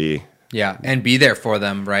want to be. Yeah, and be there for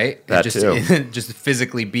them, right? That too. Just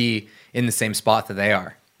physically be in the same spot that they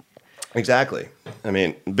are. Exactly. I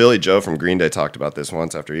mean, Billy Joe from Green Day talked about this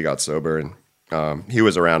once after he got sober, and he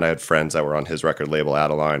was around. I had friends that were on his record label,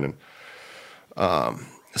 Adeline, and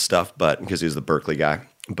stuff, but because he was the Berkeley guy.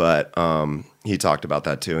 But he talked about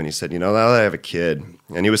that too, and he said, now that I have a kid,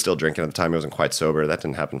 and he was still drinking at the time, he wasn't quite sober. That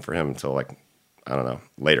didn't happen for him until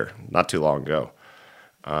later, not too long ago,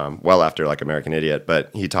 well after like American Idiot.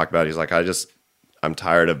 But he talked about, he's like, I'm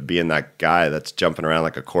tired of being that guy that's jumping around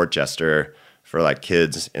like a court jester for like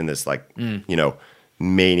kids in this like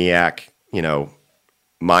maniac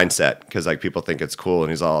mindset, because like people think it's cool,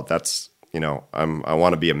 and he's all, that's I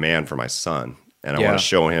want to be a man for my son, and I want to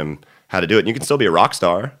show him how to do it. And you can still be a rock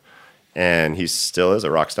star, and he still is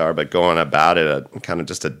a rock star, but going about it kind of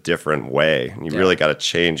just a different way. And you really got to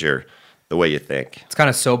change the way you think. It's kind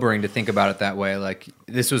of sobering to think about it that way. Like,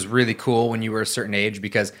 this was really cool when you were a certain age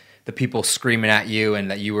because the people screaming at you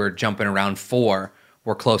and that you were jumping around for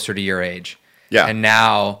were closer to your age. Yeah. And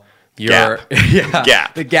now Gap.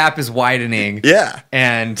 The gap is widening. Yeah.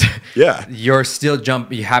 And you're still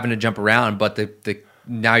having to jump around, but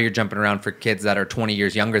now you're jumping around for kids that are 20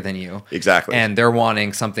 years younger than you. Exactly. And they're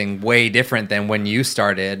wanting something way different than when you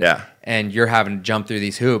started. Yeah. And you're having to jump through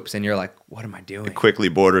these hoops, and you're like, what am I doing? It quickly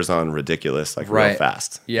borders on ridiculous, like real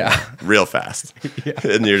fast. Yeah. Real fast. Yeah.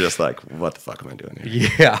 And you're just like, what the fuck am I doing here?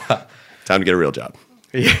 Yeah. Time to get a real job.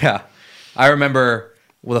 Yeah. I remember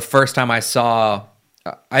the first time I saw,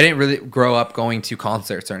 I didn't really grow up going to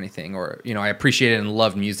concerts or anything, or, I appreciated and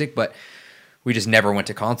loved music, but we just never went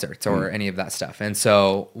to concerts or any of that stuff. And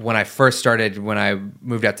so when I first started, when I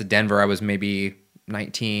moved out to Denver, I was maybe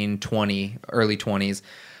 19, 20, early 20s,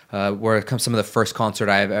 were some of the first concert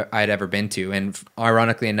I'd ever been to. And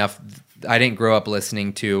ironically enough, I didn't grow up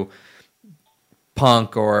listening to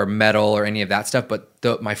punk or metal or any of that stuff, but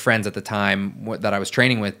my friends at the time that I was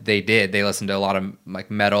training with, they did. They listened to a lot of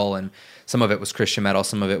like metal, and some of it was Christian metal,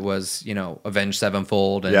 some of it was, Avenged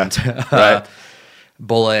Sevenfold and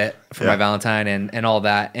Bullet for my Valentine and all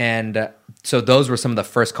that. And So those were some of the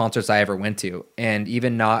first concerts I ever went to, and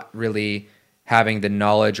even not really having the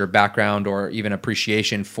knowledge or background or even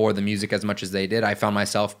appreciation for the music as much as they did, I found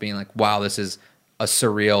myself being like, wow, this is a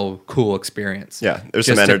surreal, cool experience. Yeah, there's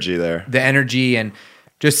some energy there. The energy and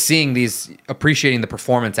just seeing appreciating the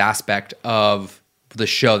performance aspect of the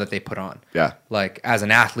show that they put on. Yeah. Like as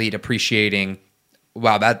an athlete, appreciating,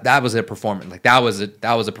 wow, that was a performance. Like that was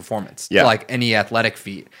a performance. Yeah. Like any athletic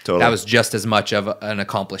feat. Totally. That was just as much of an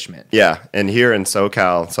accomplishment. Yeah. And here in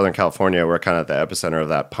SoCal, Southern California, we're kind of at the epicenter of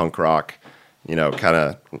that punk rock, kind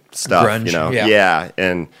of stuff, Grunge, yeah. Yeah.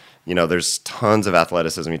 And, there's tons of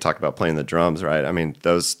athleticism. You talk about playing the drums, right? I mean,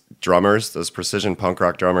 those drummers, those precision punk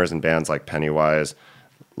rock drummers in bands like Pennywise,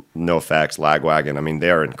 NoFX, Lagwagon, I mean, they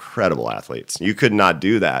are incredible athletes. You could not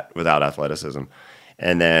do that without athleticism.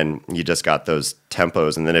 And then you just got those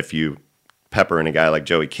tempos. And then if you pepper in a guy like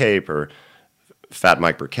Joey Cape or Fat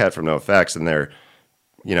Mike Burkett from NoFX, and they're,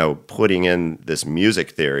 putting in this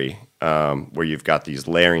music theory where you've got these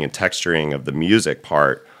layering and texturing of the music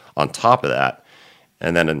part on top of that.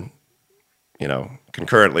 And then,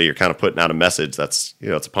 concurrently, you're kind of putting out a message that's,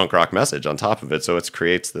 it's a punk rock message on top of it. So it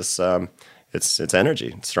creates this, it's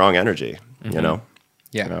energy, strong energy,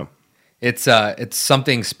 Yeah. It's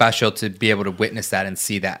something special to be able to witness that and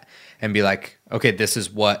see that and be like, okay, this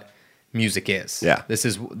is what music is. Yeah. This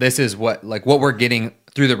is what we're getting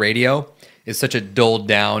through the radio is such a dulled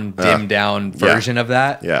down, dimmed down version of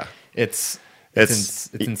that. Yeah. It's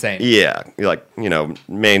insane. Yeah.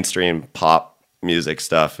 Mainstream pop music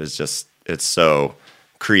stuff is just, it's so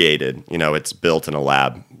created, it's built in a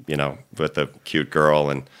lab, with a cute girl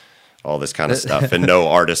and all this kind of stuff and no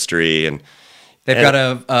artistry and they've got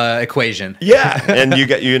a equation. Yeah. And you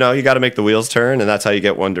got to make the wheels turn, and that's how you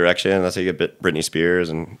get One Direction. That's how you get Britney Spears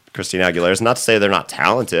and Christina Aguilera. It's not to say they're not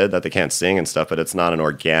talented, that they can't sing and stuff, but it's not an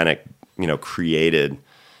organic, created,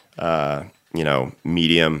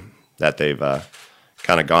 medium that they've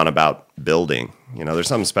kind of gone about building. There's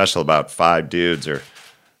something special about 5 dudes or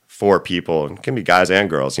 4 people, and it can be guys and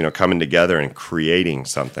girls, coming together and creating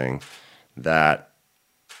something that,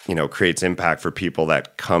 creates impact for people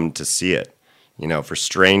that come to see it. For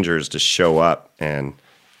strangers to show up and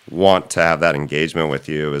want to have that engagement with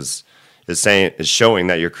you is showing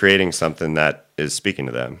that you're creating something that is speaking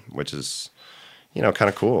to them, which is, kind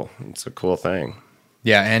of cool. It's a cool thing.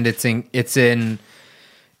 Yeah, and it's in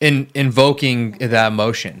invoking that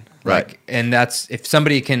emotion. Right. Like, and that's, if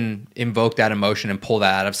somebody can invoke that emotion and pull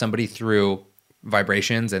that out of somebody through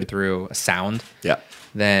vibrations and through a sound, Yeah.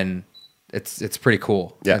 then it's pretty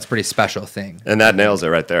cool. Yeah. It's a pretty special thing. And that nails it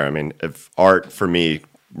right there. I mean, if art, for me,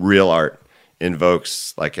 real art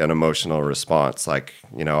invokes like an emotional response. Like,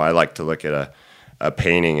 I like to look at a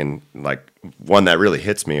painting and like one that really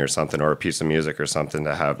hits me or something, or a piece of music or something,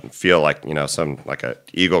 to feel like, some like a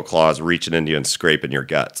eagle claws reaching into you and scraping your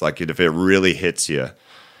guts. Like if it really hits you,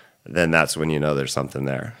 then that's when there's something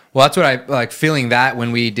there. Well, that's what I like, feeling that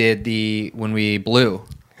when we blew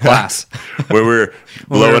glass. When we were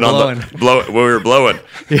when we were blowing.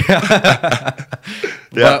 Yeah.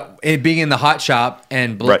 Yeah. But it being in the hot shop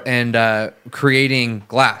and creating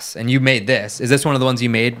glass, and you made this. Is this one of the ones you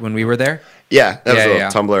made when we were there? Yeah, that was a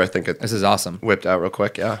little tumbler. I think this is awesome. Whipped out real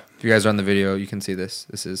quick. Yeah. If you guys are on the video, you can see this.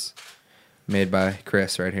 This is made by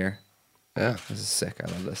Chris right here. Yeah, this is sick.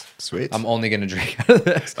 I love this. Sweet. I'm only gonna drink out of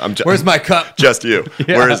this. Where's my cup? Just you.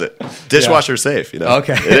 Yeah. Where is it? Dishwasher safe.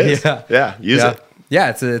 Okay. It is. Yeah. Use it.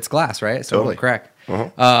 Yeah, it's glass, right? So Totally. Correct.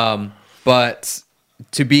 Uh-huh. But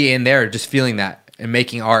to be in there, just feeling that and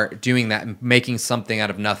making art, doing that, and making something out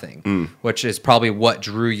of nothing, which is probably what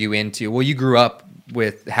drew you into. Well, you grew up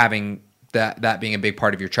with having that being a big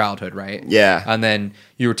part of your childhood, right? Yeah. And then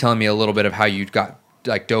you were telling me a little bit of how you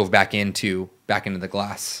dove back into the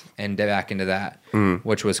glass and back into that,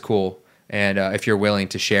 which was cool. And if you're willing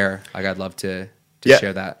to share, I'd love to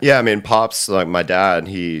share that. Yeah, I mean, Pops, like my dad,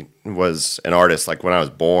 he was an artist like when I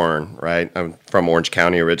was born, right? I'm from Orange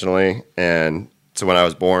County originally, and so when I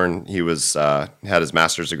was born, he was had his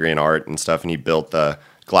master's degree in art and stuff, and he built the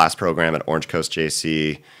glass program at Orange Coast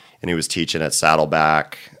JC, and he was teaching at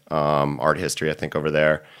Saddleback art history, I think, over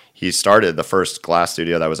there. He started the first glass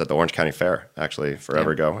studio that was at the Orange County Fair, actually,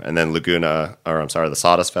 forever ago. And then the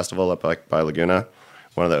Sawdust Festival up by Laguna,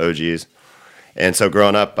 one of the OGs. And so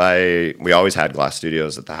growing up, we always had glass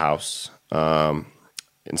studios at the house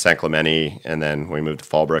in San Clemente, and then we moved to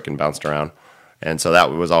Fallbrook and bounced around. And so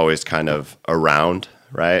that was always kind of around,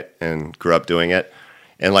 right? And grew up doing it.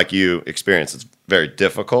 And like you experienced, it's very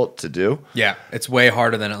difficult to do. Yeah, it's way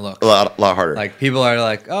harder than it looks. A lot harder. Like people are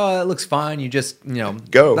like, "Oh, that looks fine." You just,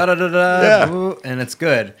 go, yeah, and it's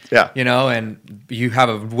good. Yeah, and you have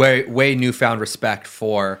a way newfound respect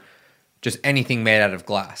for just anything made out of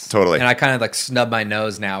glass. Totally. And I kind of like snub my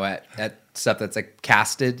nose now at stuff that's like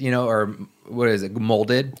casted, or what is it,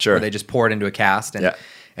 molded? Sure. Where they just pour it into a cast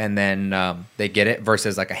and then they get it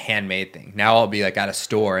versus like a handmade thing. Now I'll be like at a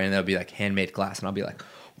store and they'll be like handmade glass and I'll be like,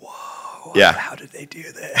 whoa, Yeah. how did they do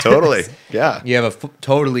this? Totally. Yeah. You have a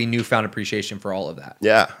totally newfound appreciation for all of that.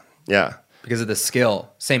 Yeah. Yeah. Because of the skill.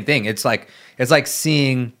 Same thing. It's like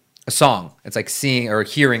seeing a song. It's like seeing or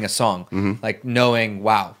hearing a song, like knowing,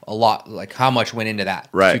 wow, a lot, like how much went into that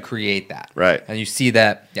to create that. Right. And you see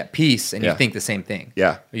that piece and you think the same thing.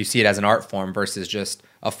 Yeah. Or you see it as an art form versus just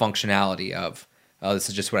a functionality of, oh, this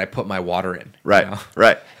is just what I put my water in. Right. You know?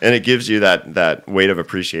 Right. And it gives you that weight of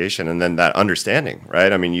appreciation and then that understanding,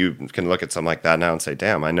 right? I mean, you can look at something like that now and say,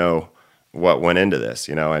 damn, I know what went into this.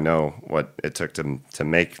 I know what it took to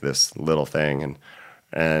make this little thing.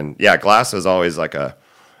 And yeah, glass is always like a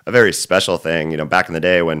very special thing. Back in the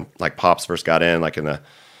day when like Pops first got in, like in the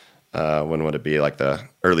when would it be, like the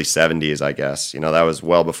early 70s, I guess. That was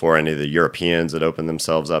well before any of the Europeans had opened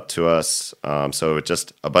themselves up to us. So it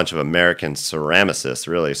just a bunch of American ceramicists,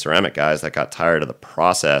 really ceramic guys that got tired of the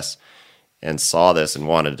process and saw this and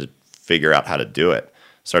wanted to figure out how to do it.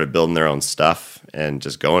 Started building their own stuff and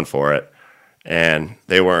just going for it. And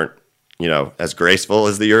they weren't, as graceful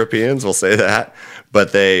as the Europeans, we'll say that,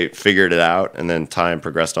 but they figured it out, and then time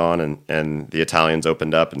progressed on, and the Italians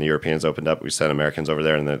opened up and the Europeans opened up. We sent Americans over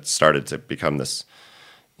there, and it started to become this,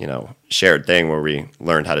 shared thing where we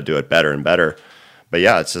learned how to do it better and better. But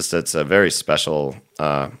yeah, it's a very special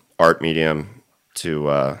art medium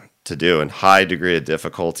to do, and high degree of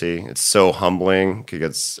difficulty. It's so humbling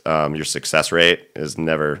because your success rate is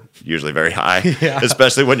never usually very high,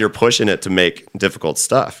 especially when you're pushing it to make difficult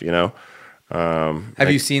stuff,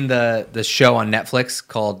 Have you seen the show on Netflix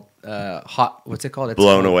called what's it called? It's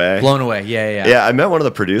Blown called Away. Blown Away. Yeah. Yeah, I met one of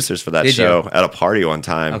the producers for that Did show you? at a party one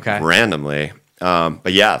time, randomly.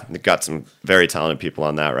 But yeah, they got some very talented people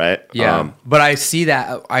on that, right? Yeah. But I see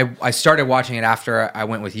that I started watching it after I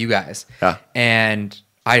went with you guys. Yeah. And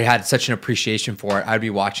I had such an appreciation for it. I'd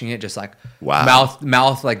be watching it just like Wow.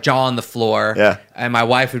 mouth like jaw on the floor. Yeah. And my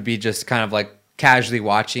wife would be just kind of like casually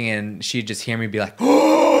watching, and she'd just hear me be like, the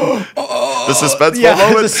suspenseful the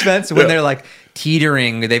moment. suspense when they're like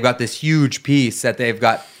teetering. They've got this huge piece that they've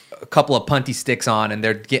got a couple of punty sticks on, and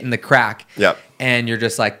they're getting the crack. Yep. And you're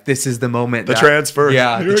just like, this is the moment. The transfer.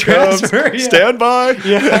 Yeah. Here The it comes. transfer. Yeah. Stand by.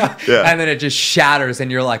 Yeah. Yeah. And then it just shatters,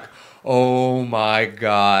 and you're like, oh my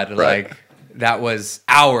God. Right. Like, that was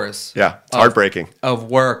hours. Yeah. It's heartbreaking.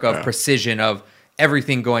 Of work, of precision, of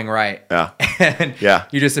everything going right. Yeah. And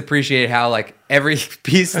you just appreciate how like every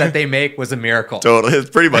piece that they make was a miracle. Totally. It's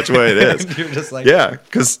pretty much the way it is. You're just like, yeah,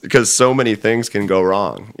 because so many things can go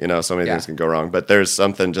wrong. So many things can go wrong. But there's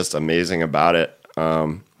something just amazing about it.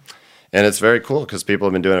 And it's very cool because people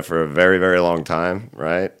have been doing it for a very, very long time,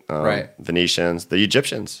 right? Right. Venetians, the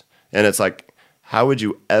Egyptians. And it's like, how would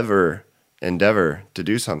you ever endeavor to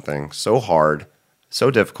do something so hard,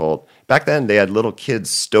 so difficult? Back then, they had little kids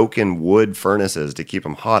stoking wood furnaces to keep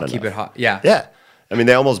them hot enough. keep it hot. Yeah. Yeah. I mean,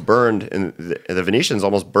 they almost burned, and the Venetians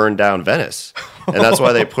almost burned down Venice. And that's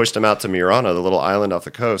why they pushed them out to Murano, the little island off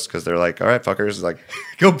the coast, because they're like, all right, fuckers, like,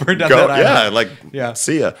 Go burn down that island.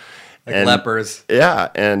 see ya. Like lepers. Yeah,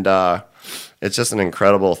 and it's just an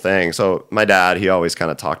incredible thing. So my dad, he always kind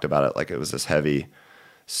of talked about it like it was this heavy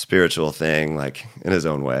spiritual thing, like in his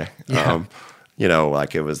own way. Yeah.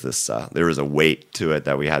 Like it was this, there was a weight to it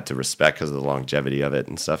that we had to respect because of the longevity of it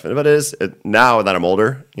and stuff. But it is, now that I'm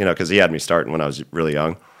older, because he had me starting when I was really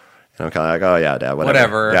young. And I'm kind of like, oh yeah, Dad,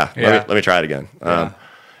 whatever. Yeah, let me try it again. Yeah.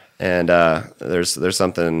 And there's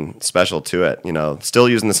something special to it, still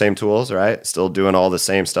using the same tools, right? Still doing all the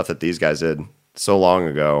same stuff that these guys did so long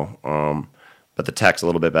ago. But the tech's a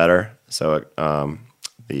little bit better. So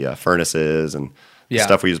the furnaces and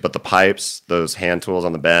stuff we use, but the pipes, those hand tools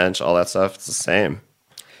on the bench, all that stuff, it's the same.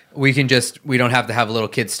 We don't have to have little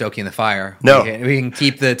kids stoking the fire. No. We can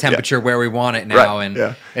keep the temperature where we want it now, Right.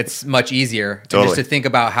 and it's much easier. Totally. And just to think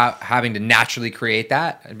about having to naturally create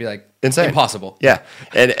that, I'd be like, insane. Impossible. Yeah.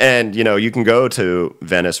 And you can go to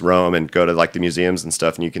Venice, Rome, and go to like the museums and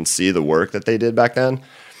stuff, and you can see the work that they did back then.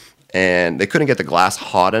 And they couldn't get the glass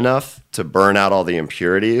hot enough to burn out all the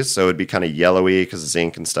impurities, so it'd be kind of yellowy because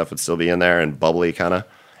zinc and stuff would still be in there and bubbly kind of.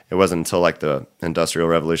 It wasn't until like the Industrial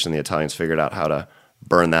Revolution the Italians figured out how to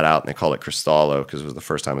burn that out, and they called it cristallo because it was the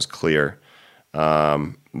first time it was clear.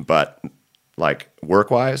 But like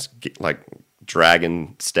work-wise, like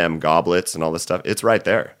dragon stem goblets and all this stuff, it's right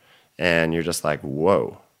there. And you're just like,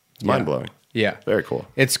 whoa, it's mind-blowing. Yeah. Very cool.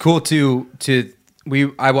 It's cool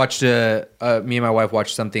I watched me and my wife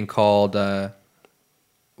watched something called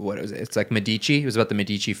what is it? It's like Medici. It was about the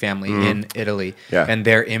Medici family in Italy Yeah. and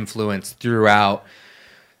their influence throughout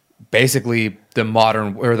basically the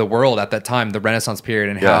modern or the world at that time, the Renaissance period,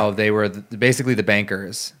 and how they were basically the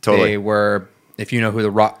bankers. Totally. They were, if you know who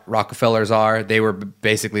the Rockefellers are, they were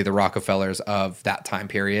basically the Rockefellers of that time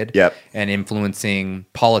period. Yep. And influencing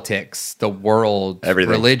politics, the world,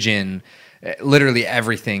 Everything. religion, literally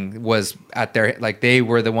everything was at their, like they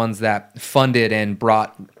were the ones that funded and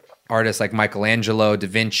brought artists like Michelangelo, Da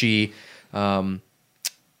Vinci,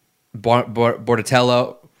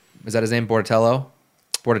 Botticello. Is that his name? Botticello.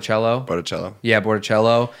 Yeah,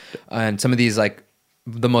 Botticello. And some of these, like,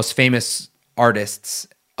 the most famous artists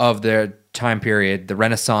of their time period, the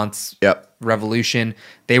Renaissance Revolution,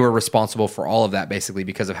 they were responsible for all of that, basically,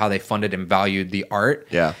 because of how they funded and valued the art.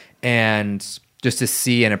 Yeah. And just to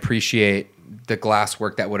see and appreciate the glass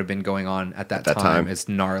work that would have been going on at that time is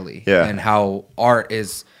gnarly. Yeah. And how art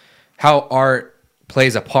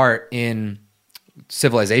plays a part in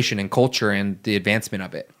civilization and culture and the advancement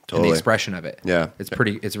of it. And the expression of it. Yeah.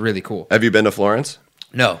 It's really cool. Have you been to Florence?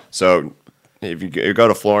 No. So if you go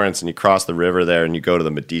to Florence and you cross the river there and you go to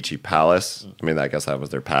the Medici Palace, I mean, I guess that was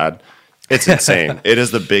their pad. It's insane. It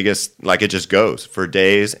is the biggest, like, it just goes for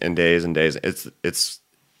days and days and days. It's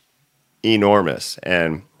enormous.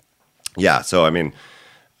 And yeah, so I mean,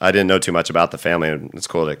 I didn't know too much about the family, and it's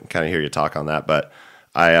cool to kind of hear you talk on that. But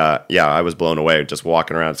I was blown away just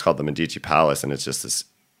walking around. It's called the Medici Palace, and it's just this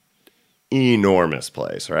enormous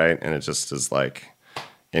place, right? And it just is like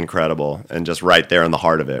incredible, and just right there in the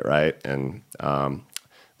heart of it, right? And the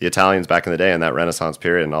Italians back in the day in that Renaissance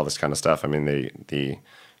period and all this kind of stuff. I mean, the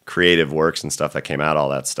creative works and stuff that came out, all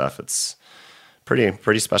that stuff. It's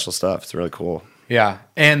pretty special stuff. It's really cool. Yeah,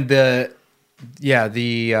 and you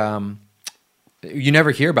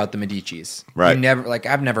never hear about the Medicis, right?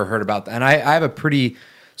 I've never heard about that, and I have a pretty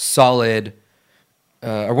solid.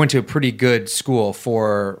 I went to a pretty good school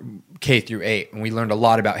for K through 8, and we learned a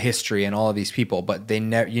lot about history and all of these people. But you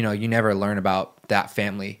never learn about that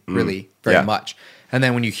family really very much. And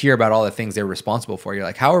then when you hear about all the things they're responsible for, you're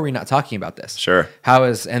like, how are we not talking about this? Sure.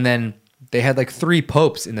 And then they had like 3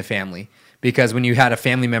 popes in the family, because when you had a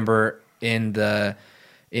family member as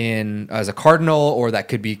a cardinal, or that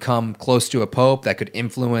could become close to a pope, that could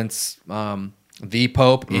influence the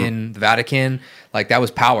pope in the Vatican, like that was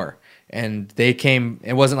power. And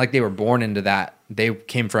it wasn't like they were born into that. They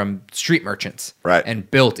came from street merchants, right,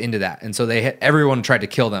 and built into that. And so everyone tried to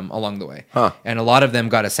kill them along the way. And a lot of them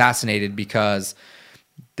got assassinated because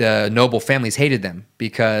the noble families hated them,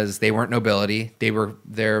 because they weren't nobility. They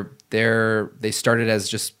started as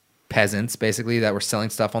just peasants, basically, that were selling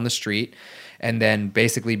stuff on the street, and then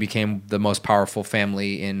basically became the most powerful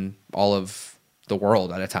family in all of the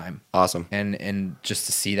world at a time. Awesome. And just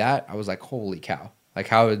to see that, I was like, holy cow. Like,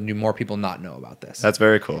 how do more people not know about this? That's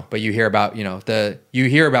very cool. But you hear about, you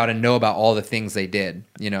hear about and know about all the things they did,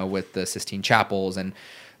 with the Sistine Chapels and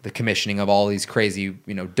the commissioning of all these crazy,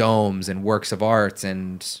 domes and works of arts.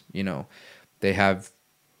 And, they have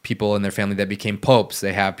people in their family that became popes.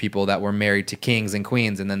 They have people that were married to kings and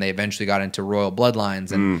queens, and then they eventually got into royal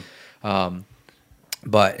bloodlines. And,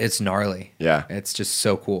 but it's gnarly. Yeah. It's just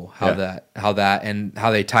so cool how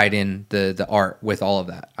they tied in the art with all of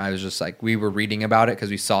that. I was just like, we were reading about it because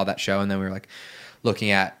we saw that show, and then we were like looking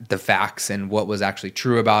at the facts and what was actually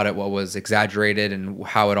true about it, what was exaggerated, and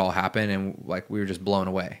how it all happened. And like, we were just blown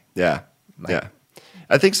away. Yeah.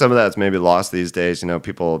 I think some of that's maybe lost these days.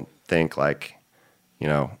 People think like,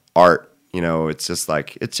 art, it's just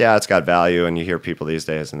like, it's got value. And you hear people these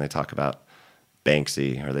days and they talk about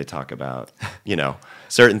Banksy, or they talk about,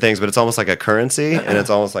 certain things, but it's almost like a currency, and it's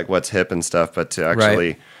almost like what's hip and stuff. But to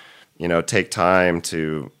actually, take time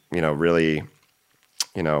to, really,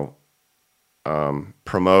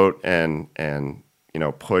 promote and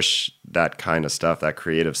push that kind of stuff, that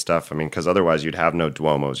creative stuff. I mean, because otherwise you'd have no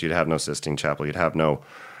Duomos, you'd have no Sistine Chapel, you'd have no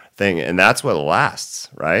thing. And that's what lasts,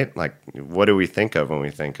 right? Like, what do we think of when we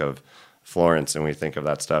think of Florence and we think of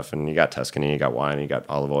that stuff? And you got Tuscany, you got wine, you got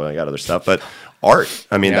olive oil, you got other stuff, but art,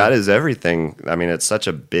 I mean, that is everything. I mean, it's such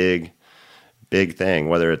a big thing,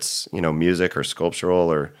 whether it's, music or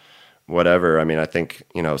sculptural or whatever. I mean, I think,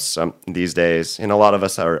 some these days, and a lot of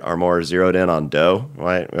us are more zeroed in on dough,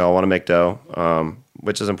 right? We all want to make dough,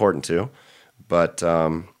 which is important too. But,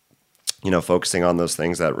 focusing on those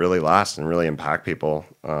things that really last and really impact people,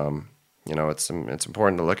 it's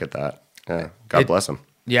important to look at that. Yeah. God bless them.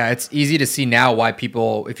 Yeah, it's easy to see now why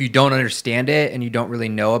people, if you don't understand it and you don't really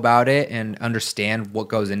know about it and understand what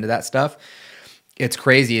goes into that stuff, it's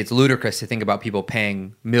crazy. It's ludicrous to think about people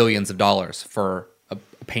paying millions of dollars for a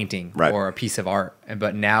painting or a piece of art.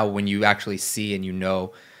 But now when you actually see and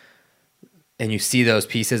and you see those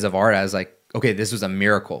pieces of art as like, okay, this was a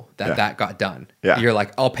miracle that got done. Yeah. You're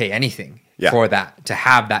like, I'll pay anything for that, to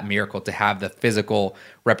have that miracle, to have the physical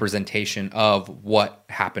representation of what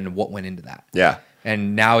happened, what went into that. Yeah.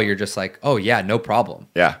 And now you're just like, oh yeah, no problem.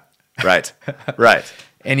 Yeah. Right. Right.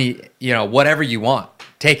 Whatever you want,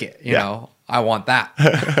 take it. You know, I want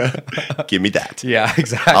that. Give me that. Yeah,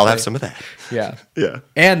 exactly. I'll have some of that. Yeah. Yeah.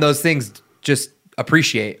 And those things just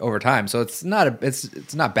appreciate over time. So it's not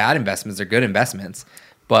bad investments, they're good investments,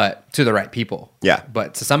 but to the right people. Yeah.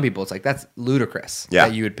 But to some people it's like, that's ludicrous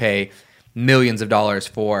that you would pay millions of dollars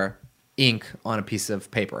for ink on a piece of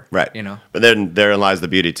paper. Right. But then therein lies the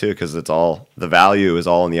beauty too, because the value is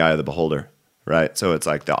all in the eye of the beholder. Right. So it's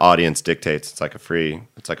like the audience dictates. It's like a free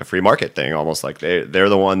market thing, almost like they're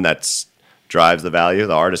the one that drives the value.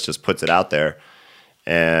 The artist just puts it out there,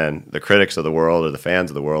 and the critics of the world or the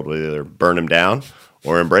fans of the world will either burn him down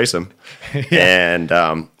or embrace him. And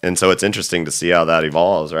so it's interesting to see how that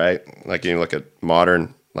evolves, right? Like you look at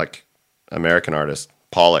modern, like American artists,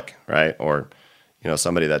 Pollock, right? Or,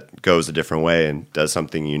 somebody that goes a different way and does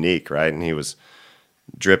something unique, right? And he was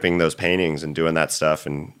dripping those paintings and doing that stuff.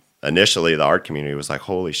 And initially the art community was like,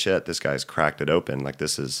 holy shit, this guy's cracked it open. Like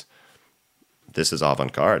this is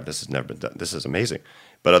avant-garde. This has never been done. This is amazing.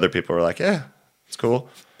 But other people were like, yeah, it's cool.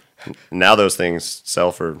 Now those things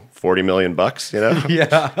sell for $40 million,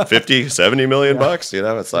 Yeah. 50, 70 million bucks,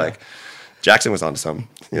 it's like Jackson was onto something,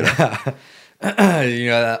 You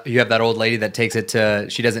have that old lady that takes it to,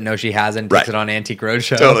 she doesn't know she has it, and takes it on Antique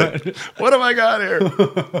Roadshow. Totally. What have I got here?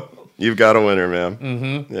 You've got a winner, man.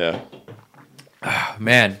 Mm-hmm. Yeah. Oh,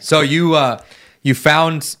 man. So you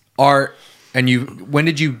found art, and when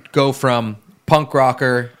did you go from punk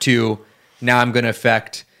rocker to now I'm going to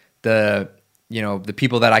affect the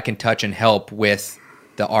people that I can touch and help with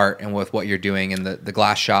the art and with what you're doing and the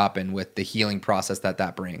glass shop and with the healing process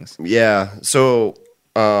that brings? Yeah. So,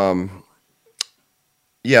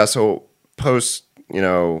 so post,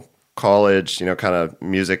 college, kind of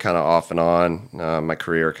music kind of off and on, my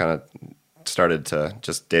career kind of started to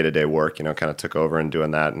just day-to-day work, kind of took over and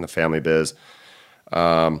doing that in the family biz.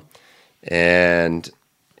 And,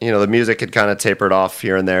 the music had kind of tapered off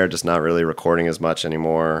here and there, just not really recording as much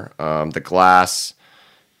anymore. The glass,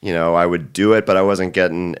 I would do it, but I wasn't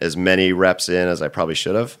getting as many reps in as I probably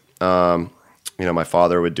should have. My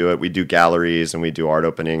father would do it. We do galleries and we do art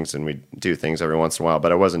openings and we do things every once in a while,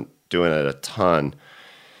 but I wasn't doing it a ton.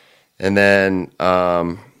 And then,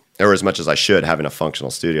 or as much as I should, having a functional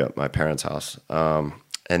studio at my parents' house. And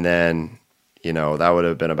then, that would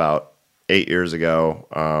have been about 8 years ago.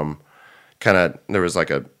 There was like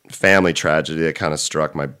a family tragedy that kind of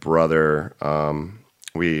struck my brother.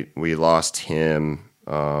 We lost him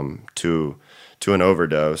to an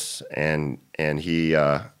overdose, and he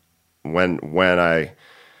it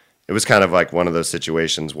was kind of like one of those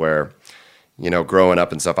situations where, growing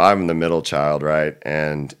up and stuff, I'm the middle child, right?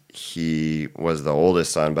 And he was the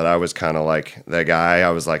oldest son, but I was kind of like the guy. I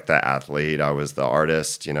was like the athlete. I was the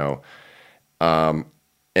artist,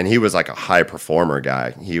 and he was like a high performer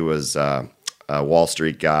guy. He was a Wall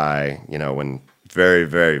Street guy, when very,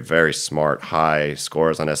 very, very smart, high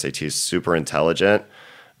scores on SATs, super intelligent,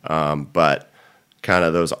 but kind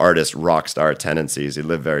of those artist rock star tendencies. He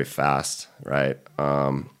lived very fast, right?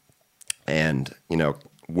 And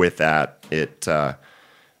with that, it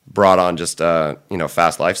brought on just a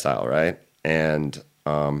fast lifestyle, right? And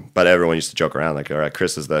but everyone used to joke around like, all right,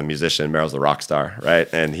 Chris is the musician, Meryl's the rock star, right?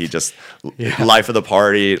 And he just life of the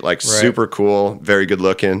party, like super cool, very good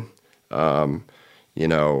looking, had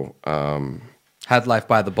life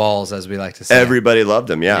by the balls, as we like to say. Everybody loved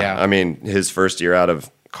him. Yeah. I mean, his first year out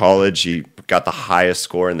of college, he got the highest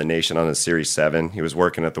score in the nation on his Series 7. He was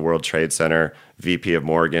working at the World Trade Center, VP of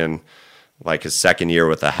Morgan, like his second year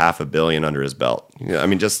with $500 million under his belt. I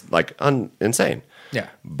mean, just like insane. Yeah.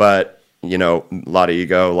 But, a lot of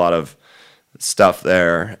ego, a lot of stuff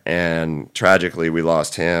there. And tragically, we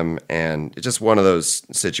lost him. And it's just one of those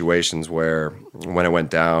situations where when it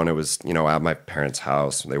went down, it was, at my parents'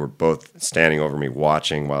 house. They were both standing over me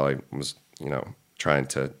watching while I was, trying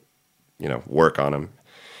to, work on him.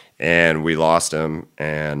 And we lost him.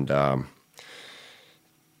 And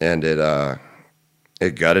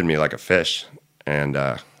it gutted me like a fish. And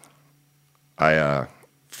I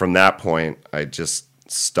from that point, I just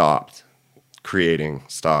stopped creating,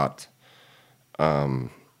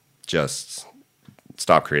 just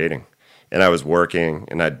stopped creating. And I was working,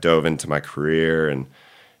 and I dove into my career and,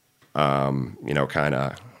 kind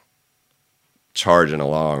of charging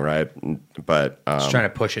along, right? But just trying to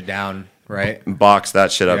push it down, right? Box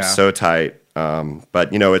that shit up so tight But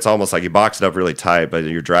it's almost like you box it up really tight, but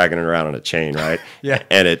you're dragging it around on a chain, right? Yeah.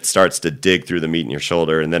 And it starts to dig through the meat in your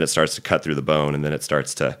shoulder, and then it starts to cut through the bone, and then it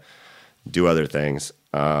starts to do other things.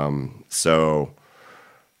 So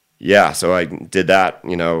I did that,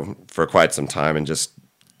 for quite some time, and just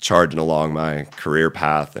charging along my career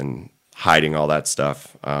path and hiding all that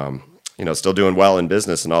stuff. Still doing well in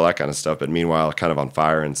business and all that kind of stuff, but meanwhile, kind of on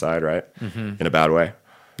fire inside, right? Mm-hmm. In a bad way.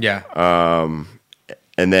 Yeah.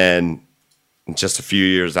 And then just a few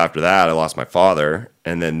years after that, I lost my father,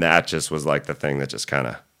 and then that just was like the thing that just kind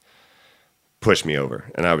of pushed me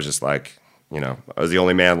over. And I was just like, I was the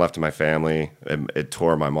only man left in my family. It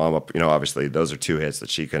tore my mom up. Obviously those are 2 hits that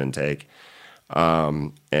she couldn't take.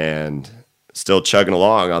 And still chugging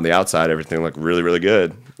along on the outside, everything looked really, really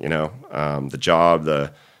good. The job,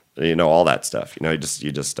 all that stuff. You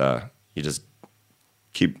just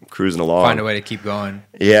keep cruising along. Find a way to keep going.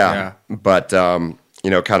 Yeah. But,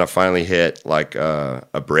 kind of finally hit like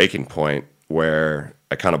a breaking point where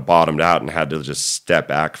I kind of bottomed out and had to just step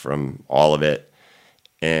back from all of it,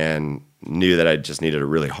 and knew that I just needed a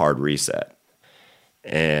really hard reset.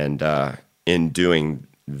 And in doing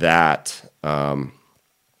that, I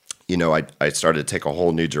started to take a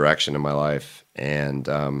whole new direction in my life, and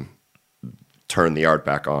turn the art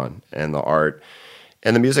back on. And the art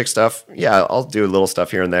and the music stuff, yeah, I'll do a little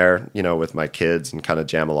stuff here and there, with my kids, and kind of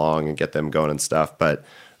jam along and get them going and stuff. But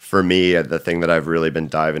for me, the thing that I've really been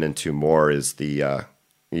diving into more is the,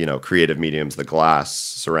 creative mediums, the glass,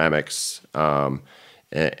 ceramics, and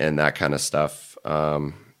that kind of stuff,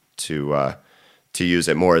 to use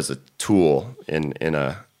it more as a tool in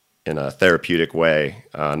a therapeutic way,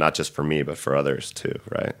 not just for me, but for others too,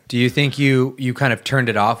 right? Do you think you kind of turned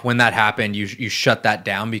it off when that happened? You shut that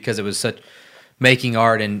down because it was such, making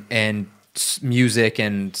art and music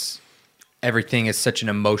and everything is such an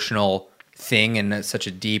emotional thing, and it's such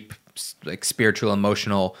a deep, like, spiritual,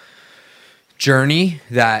 emotional journey,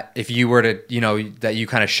 that if you were to, that you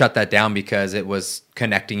kind of shut that down because it was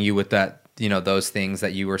connecting you with that, those things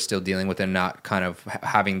that you were still dealing with, and not kind of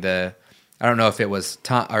having the, I don't know if it was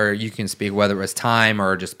time, or you can speak whether it was time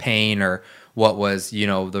or just pain, or what was,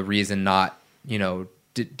 the reason not,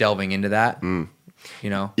 delving into that.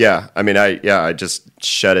 Yeah. I mean, I just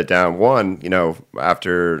shut it down. One,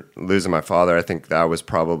 after losing my father, I think that was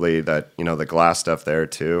probably that, the glass stuff there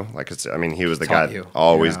too. Like, he was the guy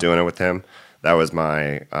always doing it with him. That was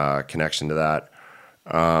my connection to that.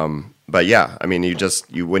 But yeah, I mean,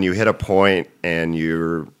 when you hit a point and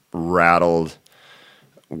you're rattled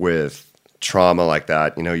with trauma like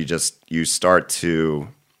that, you start to,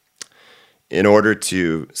 in order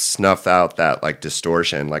to snuff out that like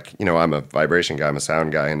distortion, like, I'm a vibration guy, I'm a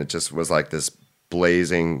sound guy, and it just was like this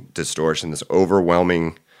blazing distortion, this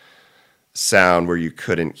overwhelming sound where you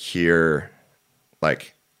couldn't hear,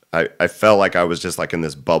 like, I felt like I was just like in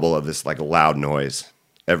this bubble of this like loud noise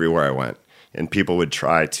everywhere I went. And people would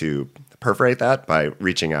try to perforate that by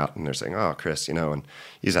reaching out, and they're saying, "Oh, Chris, and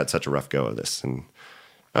he's had such a rough go of this." And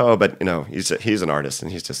oh, but he's an artist,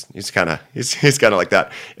 and he's kind of like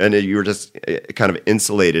that. And you were just kind of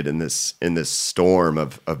insulated in this storm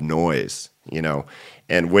of noise,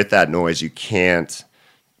 And with that noise, you can't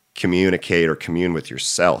communicate or commune with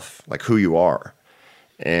yourself, like who you are.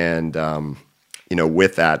 And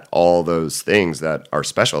with that, all those things that are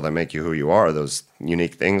special, that make you who you are, those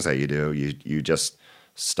unique things that you do, you just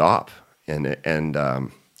stop, and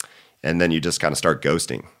then you just kind of start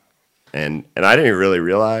ghosting. And I didn't really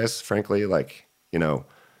realize, frankly, like,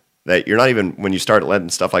 that you're not even, when you start letting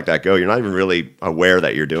stuff like that go, you're not even really aware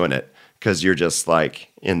that you're doing it, because you're just like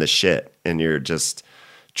in the shit, and you're just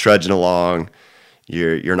trudging along.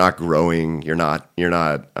 You're not growing. You're not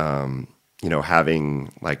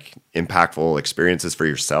having like impactful experiences for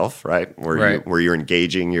yourself, right? Where you're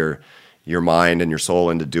engaging your mind and your soul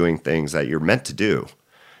into doing things that you're meant to do,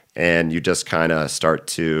 and you just kind of start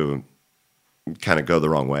to go the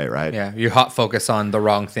wrong way, right? Yeah, you hot focus on the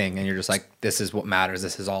wrong thing, and you're just like, this is what matters.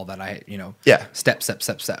 This is all that I, step.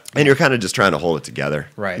 And you're kind of just trying to hold it together,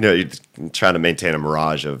 right? You're trying to maintain a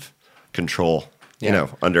mirage of control,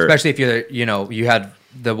 especially if you had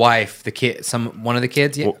the wife, the kid, one of the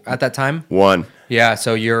kids at that time. One, yeah.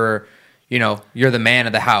 So you're the man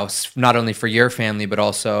of the house, not only for your family, but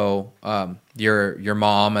also your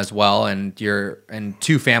mom as well, and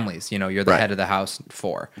 2 families. You're the head of the house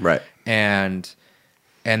for, right? And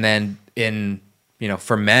then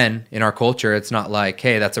for men in our culture, it's not like,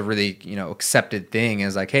 hey, that's a really accepted thing.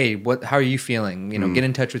 It's like, hey, how are you feeling? Get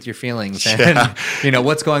in touch with your feelings, and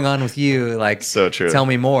what's going on with you. Like, so true. Tell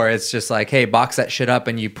me more. It's just like, hey, box that shit up,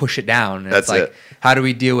 and you push it down. And that's it's like, it. How do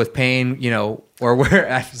we deal with pain? Or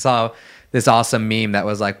where I saw this awesome meme that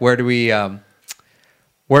was like, where do we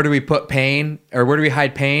put pain, or where do we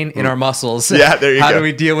hide pain? In our muscles. Yeah, there you How go. do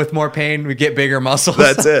we deal with more pain? We get bigger muscles.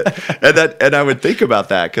 That's it. And I would think about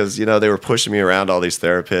that because, you know, they were pushing me around, all these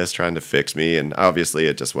therapists trying to fix me. And obviously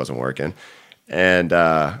it just wasn't working. And,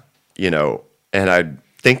 you know, and I'd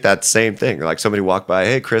think that same thing. Like somebody walked by,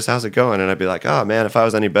 hey, Chris, how's it going? And I'd be like, oh, man, if I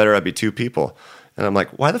was any better, I'd be 2 people. And I'm like,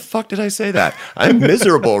 why the fuck did I say that? I'm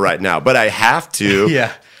miserable right now. But I have to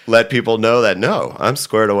let people know that, no, I'm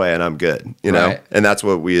squared away and I'm good, you know? Right. And that's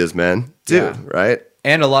what we as men do, right?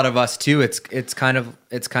 And a lot of us too, it's kind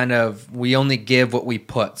of we only give what we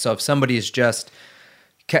put. So if somebody is just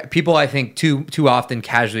people, I think too often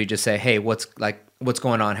casually just say, hey, what's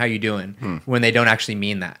going on? How you doing? When they don't actually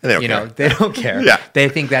mean that. They don't care. They don't care. Yeah. They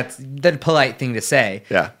think that's the polite thing to say.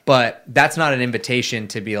 Yeah. But that's not an invitation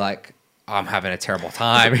to be like, oh, I'm having a terrible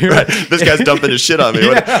time. Right. This guy's dumping his shit on me.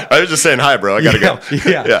 I was just saying hi, bro. I gotta go.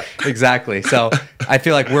 Yeah, exactly. So I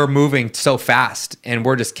feel like we're moving so fast, and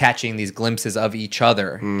we're just catching these glimpses of each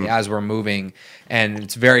other as we're moving, and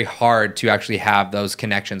it's very hard to actually have those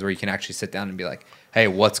connections where you can actually sit down and be like, hey,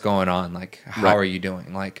 what's going on? Like, how are you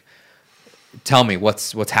doing? Like, tell me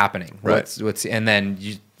what's happening. What's and then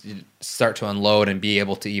you start to unload and be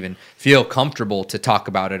able to even feel comfortable to talk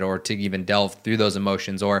about it or to even delve through those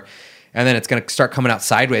emotions, and then it's going to start coming out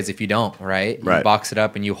sideways if you don't, right? You box it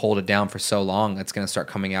up and you hold it down for so long, it's going to start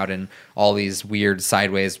coming out in all these weird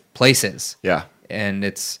sideways places. Yeah. And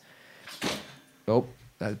it's, oh,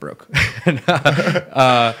 that broke.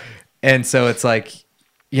 And so it's like,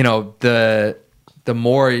 you know, the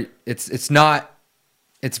more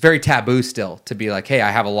it's very taboo still to be like, hey,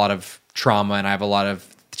 I have a lot of trauma and I have a lot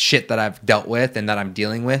of shit that I've dealt with and that I'm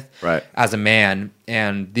dealing with as a man.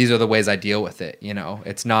 And these are the ways I deal with it. You know,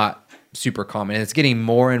 it's not super common, and it's getting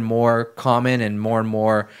more and more common and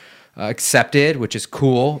more accepted, which is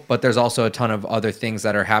cool. But there's also a ton of other things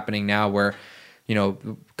that are happening now where, you know,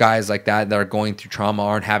 guys like that are going through trauma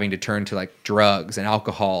aren't having to turn to like drugs and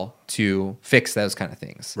alcohol to fix those kind of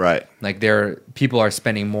things. Right. Like people are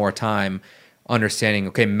spending more time understanding,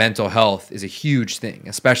 okay, mental health is a huge thing,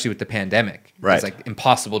 especially with the pandemic. Right. It's like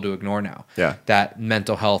impossible to ignore now. Yeah. That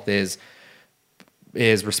mental health is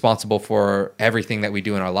responsible for everything that we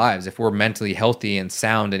do in our lives. If we're mentally healthy and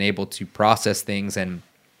sound and able to process things and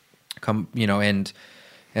come, you know, and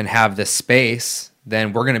have this space,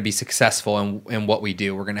 then we're going to be successful in what we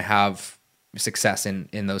do. We're going to have success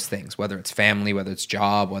in those things, whether it's family, whether it's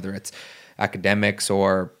job, whether it's academics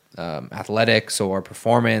or athletics or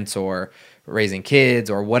performance or raising kids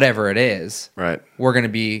or whatever it is. Right. We're going to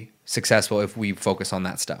be successful if we focus on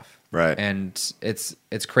that stuff. Right. And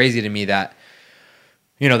it's crazy to me that,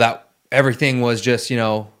 you know, that everything was just, you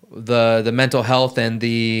know, the mental health and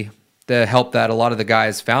the help that a lot of the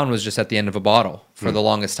guys found was just at the end of a bottle for the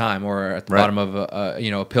longest time, or at the bottom of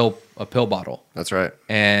a pill bottle. That's right.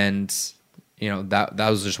 And, you know, that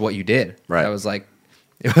was just what you did. Right. That was like,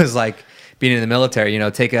 it was like being in the military, you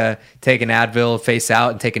know, take an Advil, face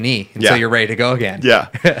out, and take a knee until you're ready to go again. Yeah.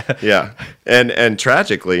 Yeah. And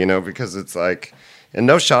tragically, you know, because it's like, and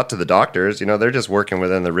no shot to the doctors, you know, they're just working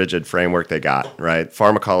within the rigid framework they got, right?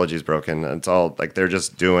 Pharmacology is broken. It's all like they're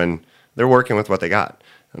working with what they got.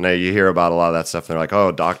 And now you hear about a lot of that stuff. And they're like,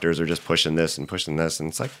 oh, doctors are just pushing this. And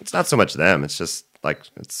it's like, it's not so much them. It's just like,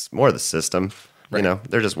 it's more the system. Right. You know,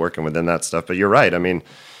 they're just working within that stuff. But you're right. I mean,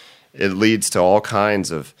 it leads to all kinds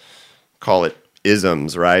of, call it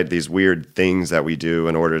isms, right? These weird things that we do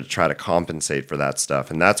in order to try to compensate for that stuff.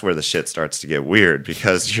 And that's where the shit starts to get weird,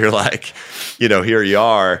 because you're like, you know, here you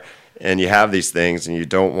are and you have these things and you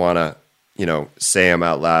don't want to, you know, say them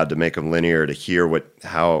out loud to make them linear, to hear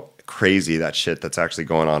how crazy that shit that's actually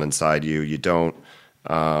going on inside you. You don't,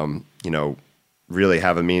 you know, really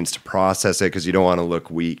have a means to process it because you don't want to look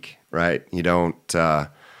weak, right? You don't,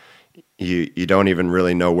 you don't even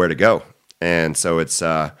really know where to go. And so it's,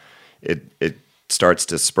 it starts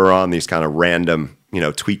to spur on these kind of random, you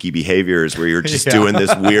know, tweaky behaviors where you're just doing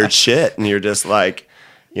this weird shit and you're just like,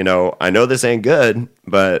 you know, I know this ain't good,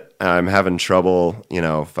 but I'm having trouble, you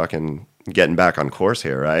know, fucking getting back on course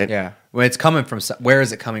here, right? Yeah. Well, it's coming from, where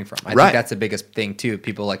is it coming from? I think that's the biggest thing too.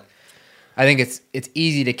 People like, I think it's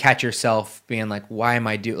easy to catch yourself being like, why am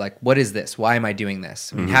I what is this? Why am I doing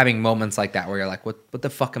this? And having moments like that where you're like, what the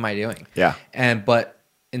fuck am I doing? Yeah. But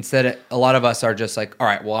instead, a lot of us are just like, all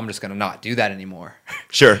right, well, I'm just going to not do that anymore.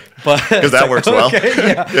 Sure. Because that works well. Okay,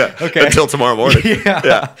 yeah. Okay. Until tomorrow morning.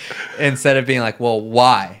 Yeah. Instead of being like, well,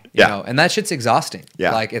 why? You know? And that shit's exhausting.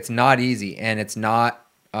 Yeah. Like, it's not easy, and it's not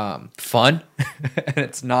fun. And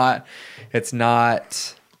it's not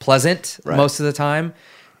pleasant most of the time.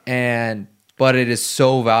 But but it is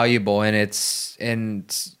so valuable. And if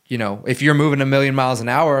you're moving 1,000,000 miles an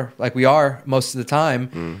hour, like we are most of the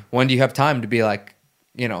time, when do you have time to be like,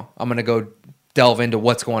 I'm going to go delve into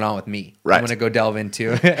what's going on with me. Right. I'm going to go delve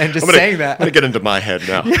into and just saying that. I'm going to get into my head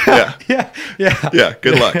now. Yeah. Yeah.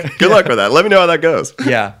 Good luck. Good luck with that. Let me know how that goes.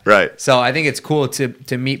 Yeah. Right. So I think it's cool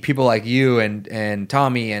to meet people like you and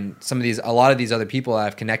Tommy and a lot of these other people that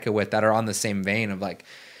I've connected with that are on the same vein of like,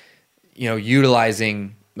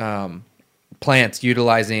 utilizing plants,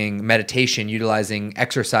 utilizing meditation, utilizing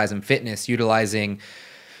exercise and fitness, utilizing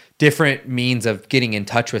different means of getting in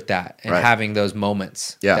touch with that and having those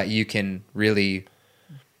moments that you can really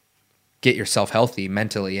get yourself healthy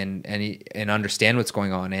mentally and understand what's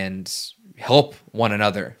going on and help one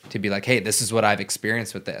another to be like, hey, this is what I've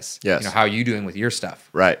experienced with this. Yes. How are you doing with your stuff?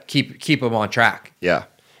 Right. Keep them on track. Yeah.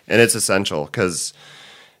 And it's essential because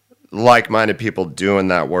like-minded people doing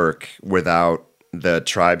that work without the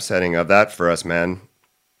tribe setting of that for us men,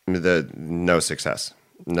 no success.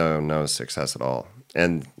 No success at all.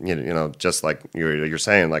 And just like you're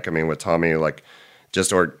saying, like with Tommy, like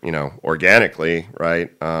just organically,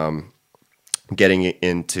 right? Getting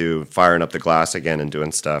into firing up the glass again and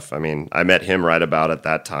doing stuff. I met him right about at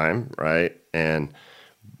that time, right? And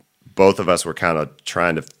both of us were kind of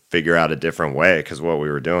trying to figure out a different way because what we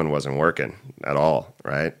were doing wasn't working at all,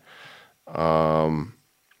 right?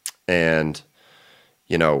 And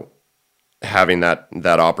having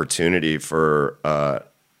that opportunity for a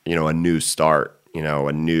new start.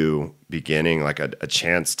 A new beginning, like a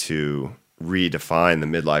chance to redefine the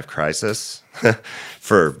midlife crisis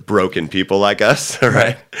for broken people like us,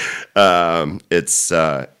 right? It's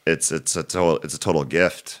a total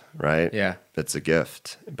gift, right? Yeah, it's a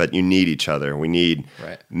gift. But you need each other. We need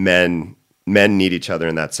men. Men need each other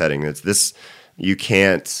in that setting. It's this. You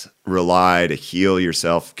can't rely to heal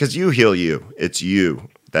yourself because you heal you. It's you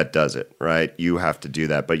that does it, right? You have to do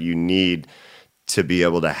that, but you need to be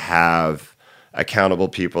able to have accountable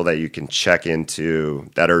people that you can check into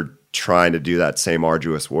that are trying to do that same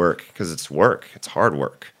arduous work because it's work. It's hard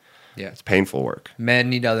work. Yeah. It's painful work. Men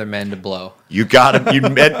need other men to blow. You got to,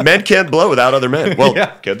 men can't blow without other men. Well,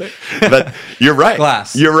 could they? But you're right.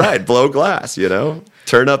 Glass. You're right. Blow glass,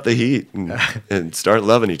 turn up the heat and start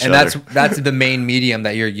loving each other. And that's the main medium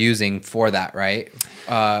that you're using for that, right?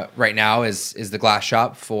 Right now is the glass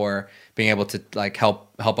shop for being able to like help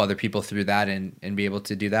other people through that and be able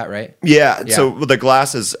to do that, right? Yeah. So the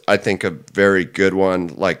glass is, I think, a very good one,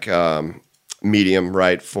 like medium,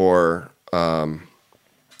 right? For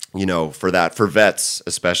for that, for vets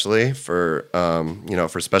especially, for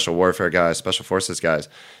for special warfare guys, special forces guys,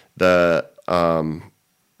 the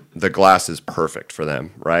glass is perfect for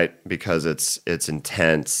them, right? Because it's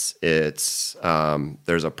intense. It's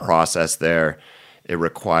there's a process there. It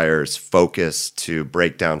requires focus to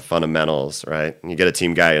break down fundamentals, right? And you get a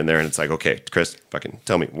team guy in there, and it's like, okay, Chris, fucking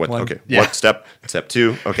tell me what. What step? Step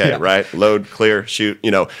 2, okay, right? Load, clear, shoot.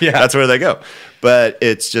 That's where they go. But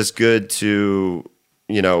it's just good to,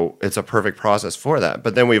 it's a perfect process for that.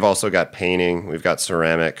 But then we've also got painting, we've got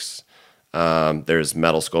ceramics, there's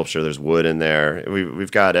metal sculpture, there's wood in there.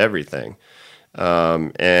 We've got everything,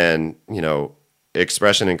 and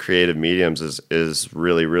expression in creative mediums is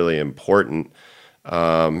really, really important.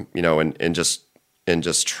 And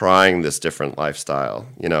just trying this different lifestyle,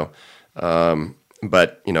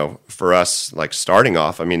 but for us, like starting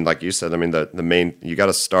off, like you said, the main, you got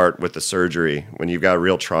to start with the surgery when you've got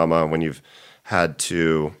real trauma, when you've had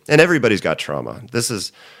to, and everybody's got trauma. This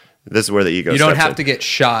is where the ego. You don't have to get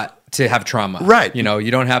shot to have trauma, right?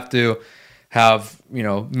 You don't have to have,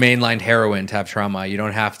 mainlined heroin to have trauma. You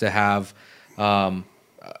don't have to have,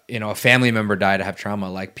 a family member die to have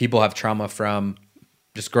trauma. Like people have trauma from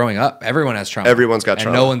just growing up. Everyone has trauma. Everyone's got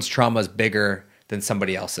trauma. And no one's trauma is bigger than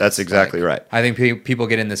somebody else's. That's exactly right. I think people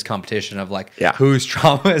get in this competition of like, whose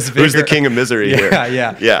trauma is bigger? Who's the king of misery here?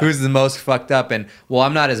 Yeah. Who's the most fucked up? And well,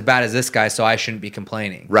 I'm not as bad as this guy, so I shouldn't be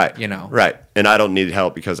complaining. Right. Right. And I don't need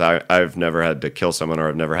help because I've never had to kill someone or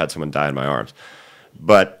I've never had someone die in my arms.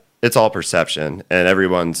 But it's all perception, and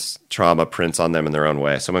everyone's trauma prints on them in their own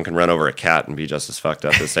way. Someone can run over a cat and be just as fucked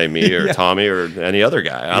up as, say, me or Tommy or any other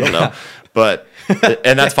guy. I don't know. But,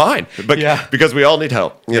 and that's fine. But because we all need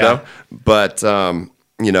help, you know? But,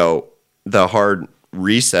 the hard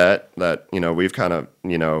reset that, we've kind of,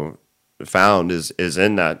 found is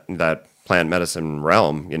in that plant medicine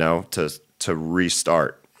realm, to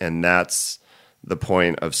restart. And that's the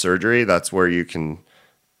point of surgery. That's where you can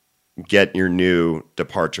get your new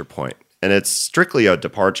departure point, and it's strictly a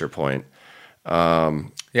departure point. I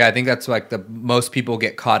think that's like most people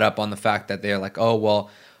get caught up on the fact that they're like, oh well,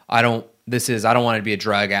 I don't want to be a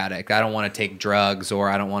drug addict. I don't want to take drugs, or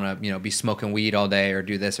I don't want to, be smoking weed all day or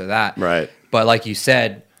do this or that. Right. But like you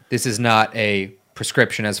said, this is not a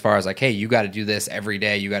prescription as far as like, hey, you got to do this every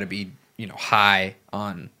day. You got to be, high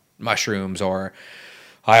on mushrooms or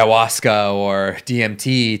ayahuasca or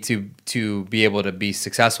DMT to be able to be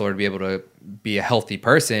successful or to be able to be a healthy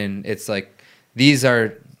person. It's like, these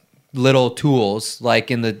are little tools,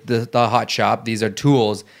 like in the hot shop. These are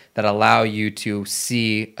tools that allow you to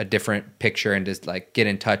see a different picture and just like get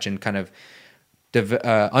in touch and kind of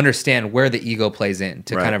understand where the ego plays in,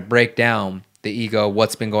 to kind of break down the ego,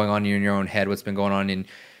 what's been going on in your own head, what's been going on in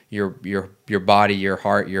your body, your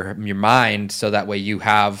heart, your mind, so that way you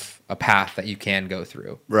have a path that you can go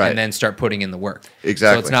through, and then start putting in the work.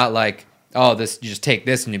 Exactly. So it's not like, oh, you just take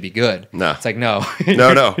this and you'll be good. No, it's like no,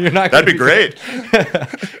 no, you're not. That'd be great.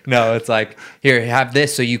 No, it's like, here, have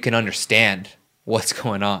this so you can understand what's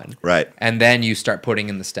going on, right? And then you start putting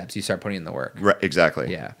in the steps. You start putting in the work. Right.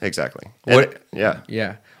 Exactly. Yeah. Exactly.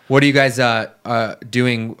 Yeah. What are you guys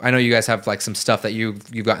doing? I know you guys have like some stuff that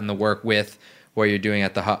you've gotten the work with, where you're doing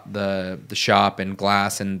at the shop and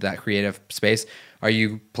glass and that creative space. Are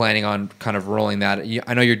you planning on kind of rolling that?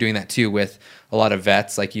 I know you're doing that too with a lot of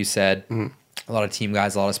vets, like you said, a lot of team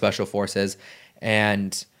guys, a lot of special forces,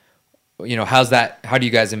 and how's that? How do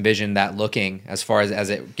you guys envision that looking as far as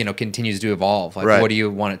it continues to evolve? Like, what do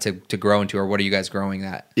you want it to grow into, or what are you guys growing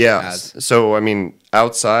that? As? So I mean,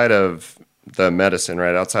 outside of the medicine,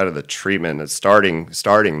 right? Outside of the treatment, it's starting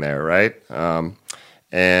there, right?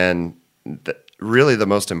 And really, the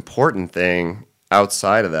most important thing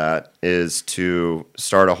outside of that is to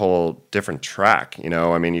start a whole different track.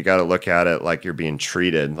 I mean, you got to look at it like you're being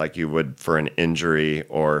treated like you would for an injury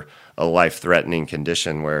or a life-threatening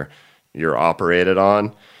condition where you're operated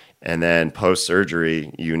on, and then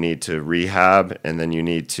post-surgery you need to rehab, and then you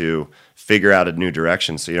need to figure out a new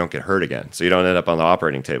direction so you don't get hurt again, so you don't end up on the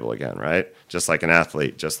operating table again, right? Just like an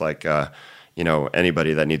athlete, just like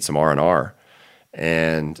anybody that needs some R&R.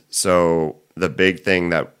 And so the big thing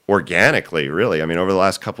that organically, really, I mean, over the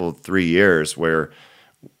last 3 years, where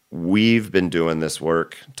we've been doing this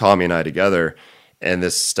work, Tommy and I together, and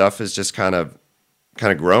this stuff is just kind of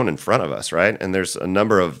grown in front of us, right? And there's a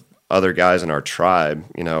number of other guys in our tribe,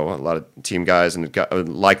 a lot of team guys and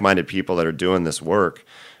like-minded people that are doing this work,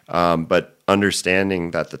 but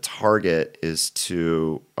understanding that the target is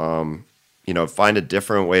to, find a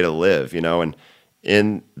different way to live, and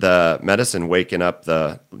in the medicine, waking up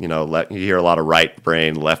you hear a lot of right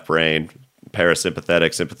brain, left brain,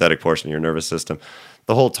 parasympathetic, sympathetic portion of your nervous system.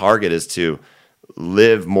 The whole target is to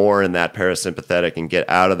live more in that parasympathetic and get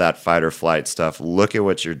out of that fight or flight stuff. Look at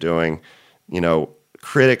what you're doing,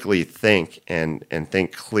 critically think and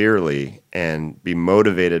think clearly and be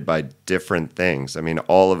motivated by different things. I mean,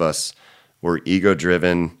 all of us were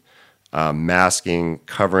ego-driven, masking,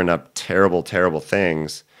 covering up terrible, terrible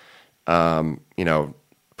things,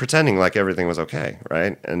 pretending like everything was okay,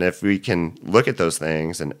 right? And if we can look at those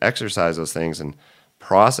things and exercise those things and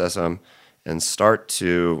process them and start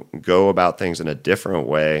to go about things in a different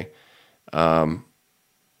way,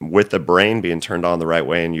 with the brain being turned on the right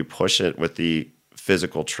way, and you push it with the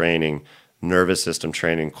physical training, nervous system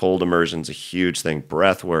training, cold immersion's a huge thing.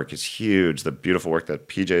 Breath work is huge. The beautiful work that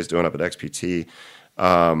PJ is doing up at XPT,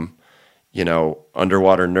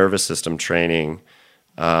 underwater nervous system training,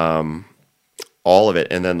 all of it.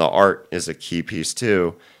 And then the art is a key piece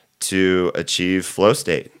too, to achieve flow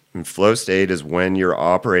state. And flow state is when you're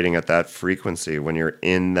operating at that frequency, when you're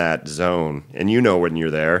in that zone. And when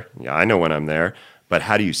you're there. Yeah, I know when I'm there. But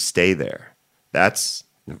how do you stay there? That's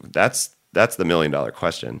the million-dollar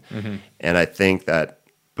question. Mm-hmm. And I think that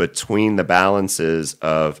between the balances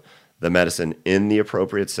of the medicine in the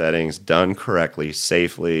appropriate settings, done correctly,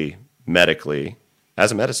 safely, medically,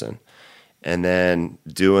 as a medicine, and then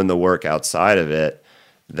doing the work outside of it,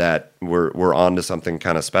 that we're onto something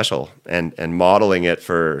kind of special, and modeling it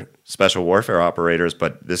for special warfare operators.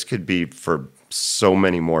 But this could be for so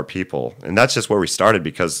many more people. And that's just where we started,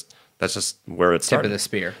 because that's just where it started. Tip of the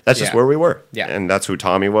spear. That's just where we were. Yeah. And that's who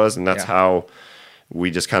Tommy was, and that's how we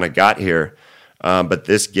just kind of got here. But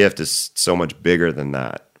this gift is so much bigger than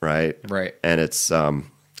that, right? Right. And it's and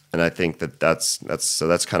I think that's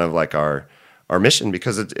kind of like our mission,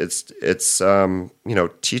 because it's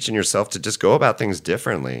teaching yourself to just go about things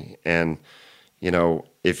differently. And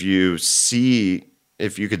if you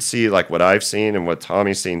could see like what I've seen and what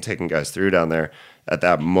Tommy's seen taking guys through down there, at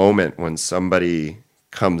that moment when somebody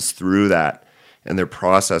comes through that and they're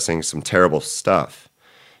processing some terrible stuff,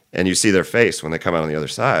 and you see their face when they come out on the other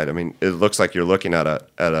side, I mean, it looks like you're looking at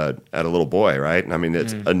a little boy, right? And I mean,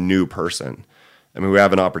 it's a new person. I mean, we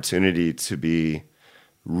have an opportunity to be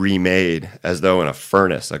remade as though in a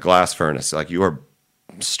furnace, a glass furnace. Like you are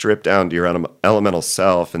stripped down to your elemental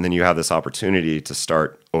self, and then you have this opportunity to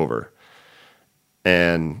start over.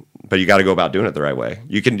 But you got to go about doing it the right way.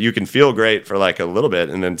 You can feel great for like a little bit,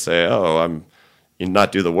 and then say, "Oh, you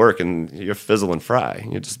not do the work," and you're fizzle and fry.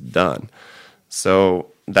 You're just done.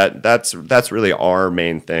 So that's really our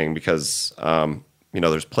main thing, because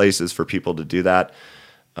there's places for people to do that.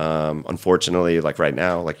 Unfortunately, like right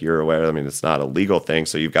now, like you're aware, I mean, it's not a legal thing,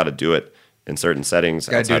 so you've got to do it in certain settings.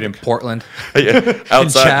 Got to do it in Portland.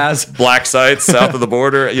 Outside black sites south of the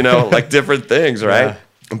border, like different things, right?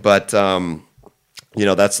 Yeah. But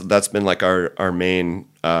that's been like our main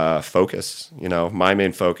focus, my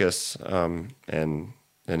main focus, and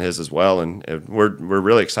his as well, and we're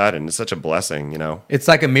really excited, and it's such a blessing. It's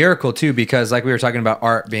like a miracle too, because like we were talking about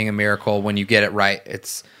art being a miracle when you get it right.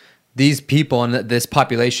 It's these people and this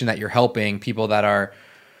population that you're helping, people that are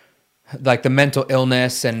like the mental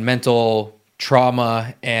illness and mental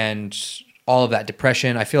trauma and all of that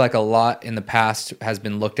depression. I feel like a lot in the past has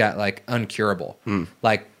been looked at like uncurable.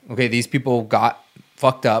 Like, okay, these people got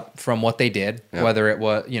fucked up from what they did, whether it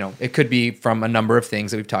was, it could be from a number of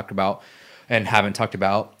things that we've talked about and haven't talked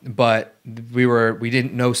about, but we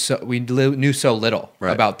knew so little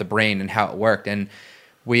about the brain and how it worked. And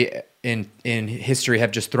we, in history,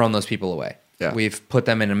 have just thrown those people away. Yeah. We've put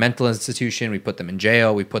them in a mental institution. We put them in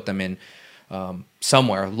jail. We put them in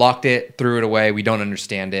somewhere, locked it, threw it away. We don't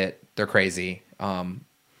understand it. They're crazy. And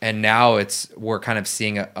now we're kind of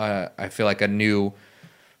seeing I feel like a new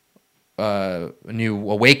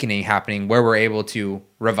awakening happening, where we're able to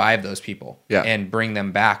revive those people and bring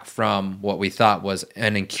them back from what we thought was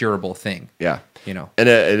an incurable thing. Yeah. And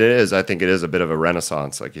it is, I think it is a bit of a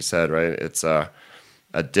renaissance, like you said, right? It's a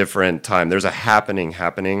different time. There's a happening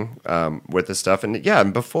with this stuff.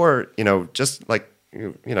 And before, just like,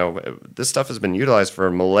 this stuff has been utilized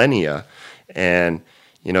for millennia. And,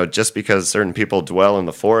 just because certain people dwell in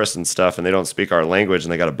the forest and stuff and they don't speak our language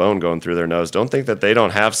and they got a bone going through their nose, don't think that they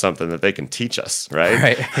don't have something that they can teach us,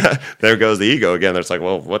 right? There goes the ego again. It's like,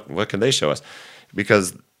 well, what can they show us?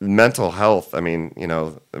 Because mental health, I mean,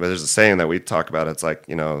 there's a saying that we talk about. It's like,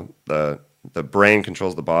 the brain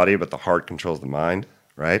controls the body, but the heart controls the mind,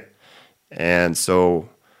 right? And so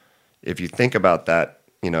if you think about that,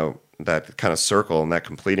 that kind of circle and that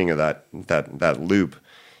completing of that loop,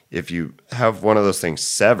 if you have one of those things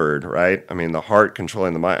severed, right? I mean, the heart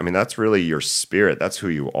controlling the mind, I mean, that's really your spirit. That's who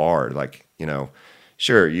you are. Like,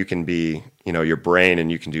 sure, you can be, your brain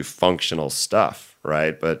and you can do functional stuff,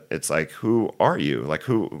 right? But it's like, who are you? Like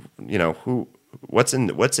what's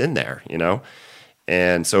in there,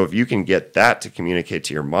 And so if you can get that to communicate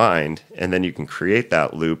to your mind, and then you can create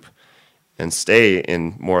that loop and stay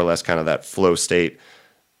in more or less kind of that flow state,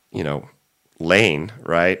 lane,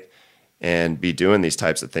 right? And be doing these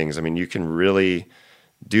types of things. I mean, you can really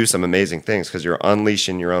do some amazing things because you're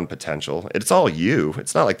unleashing your own potential. It's all you.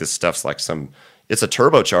 It's not like this stuff's like it's a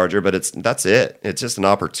turbocharger, but that's it. It's just an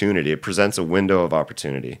opportunity. It presents a window of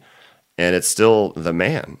opportunity, and it's still the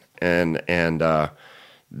man. And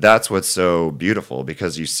that's what's so beautiful,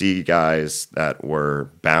 because you see guys that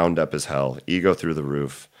were bound up as hell, ego through the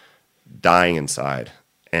roof, dying inside,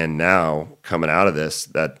 and now coming out of this,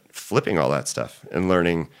 that flipping all that stuff and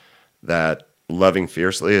learning that loving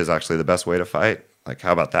fiercely is actually the best way to fight. Like,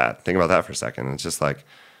 how about that? Think about that for a second. It's just like,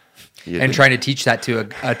 trying to teach that to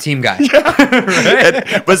a team guy.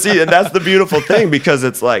 Right? But see, and that's the beautiful thing, because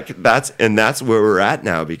it's like that's where we're at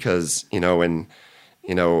now. Because we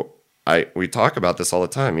talk about this all the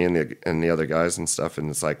time, me and the other guys and stuff, and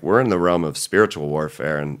it's like we're in the realm of spiritual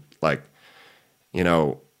warfare, and like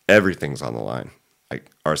everything's on the line. Like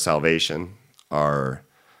our salvation, our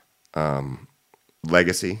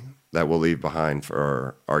legacy that we'll leave behind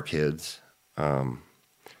for our kids.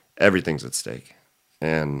 Everything's at stake.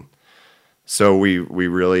 And so we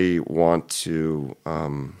really want to,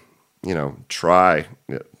 try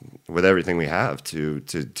with everything we have to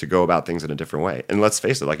go about things in a different way. And let's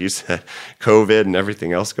face it, like you said, COVID and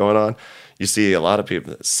everything else going on, you see a lot of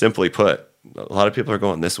people, simply put, a lot of people are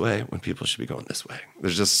going this way when people should be going this way.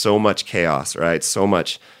 There's just so much chaos, right? So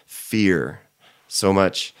much fear, so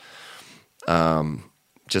much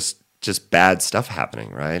just bad stuff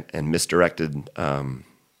happening, right? And misdirected.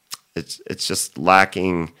 It's just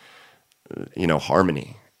lacking,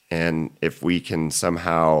 harmony. And if we can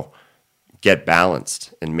somehow get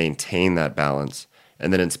balanced and maintain that balance,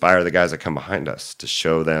 and then inspire the guys that come behind us to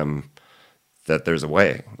show them that there's a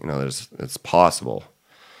way, it's possible.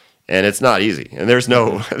 And it's not easy. And there's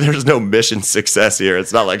no mission success here.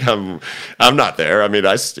 It's not like I'm not there. I mean,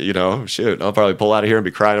 shoot, I'll probably pull out of here and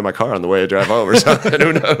be crying in my car on the way I drive home or something.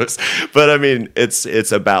 Who knows? But I mean,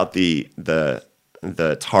 it's about the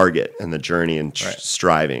target and the journey and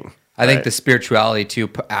striving. I think the spirituality too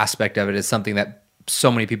aspect of it is something that so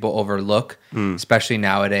many people overlook, especially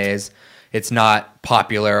nowadays. It's not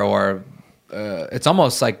popular, or it's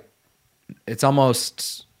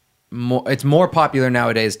more popular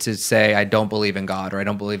nowadays to say I don't believe in God, or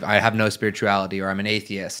I have no spirituality, or I'm an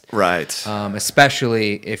atheist. Right.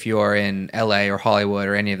 Especially if you're in LA or Hollywood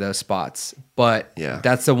or any of those spots. But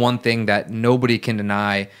that's the one thing that nobody can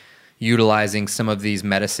deny. Utilizing some of these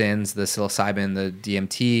medicines, the psilocybin, the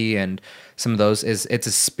DMT, and some of those, it's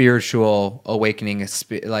a spiritual awakening.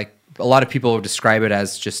 Like a lot of people describe it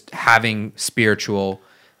as just having spiritual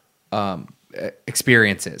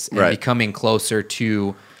experiences and becoming closer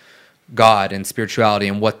to God and spirituality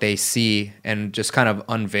and what they see, and just kind of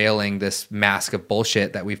unveiling this mask of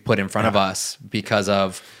bullshit that we've put in front of us because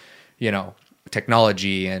of,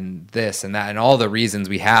 technology and this and that and all the reasons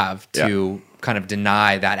we have to kind of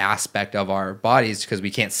deny that aspect of our bodies because we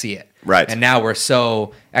can't see it. Right. And now we're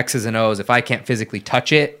so X's and O's. If I can't physically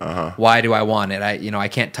touch it, why do I want it? I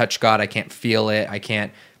can't touch God. I can't feel it. I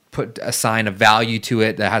can't assign a value to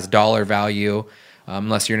it that has dollar value.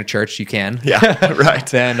 Unless you're in a church, you can. Yeah, right.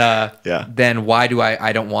 Then why do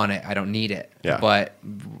I don't want it. I don't need it. Yeah. But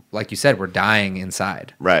like you said, we're dying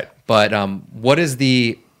inside. Right. But what is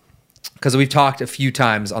because we've talked a few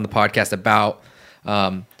times on the podcast about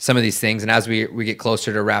some of these things. And as we get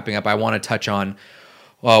closer to wrapping up, I want to touch on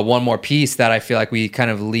one more piece that I feel like we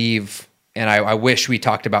kind of leave, and I wish we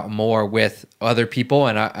talked about more with other people.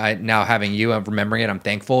 And I now having you, I'm remembering it, I'm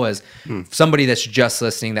thankful, as somebody that's just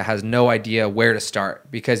listening that has no idea where to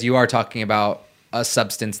start, because you are talking about a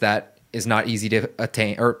substance that is not easy to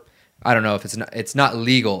attain, or I don't know if it's not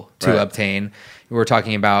legal to obtain. We're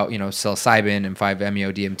talking about, psilocybin and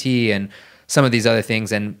 5-MeO-DMT and some of these other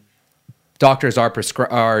things, and doctors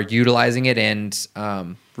are utilizing it and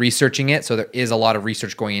researching it. So there is a lot of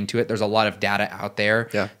research going into it. There's a lot of data out there.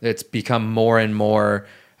 Yeah. It's become more and more,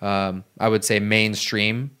 I would say,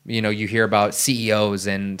 mainstream. You hear about CEOs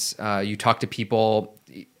and you talk to people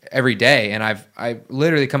every day, and I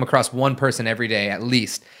literally come across one person every day at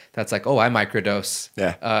least that's like, oh, I microdose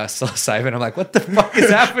psilocybin. I'm like, what the fuck is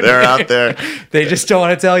happening? They're out there. They just don't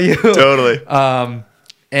want to tell you. Totally.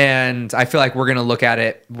 And I feel like we're going to look at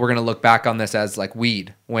it, we're going to look back on this as like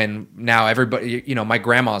weed, when now everybody, my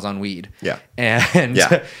grandma's on weed. Yeah.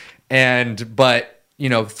 But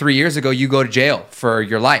 3 years ago, you go to jail for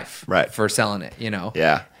your life for selling it,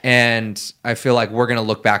 Yeah. And I feel like we're going to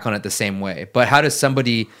look back on it the same way. But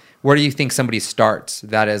where do you think somebody starts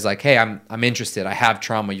that is like, hey, I'm interested. I have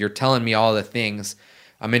trauma. You're telling me all the things.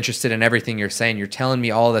 I'm interested in everything you're saying. You're telling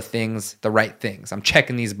me all the things, the right things. I'm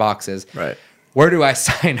checking these boxes. Right. Where do I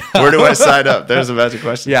sign up? Where do I sign up? There's a magic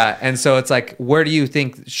question. Yeah. And so it's like, where do you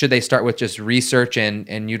think, should they start with just research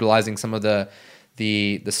and utilizing some of the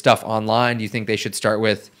stuff online? Do you think they should start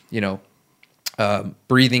with,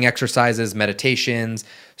 breathing exercises, meditations,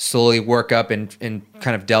 slowly work up and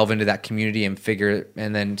kind of delve into that community and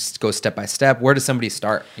then go step by step? Where does somebody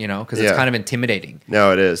start, because it's kind of intimidating.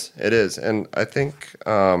 No, it is. And I think,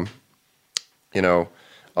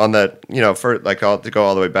 on that, for like, I'll go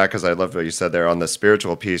all the way back, because I loved what you said there on the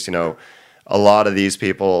spiritual piece. A lot of these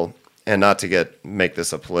people, and not to make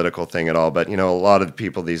this a political thing at all, but a lot of the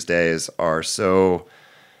people these days are so,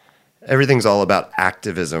 everything's all about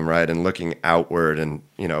activism, right? And looking outward, and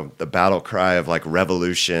the battle cry of like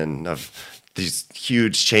revolution, of these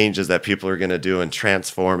huge changes that people are going to do and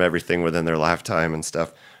transform everything within their lifetime and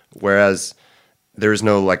stuff. Whereas there's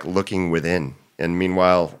no like looking within. And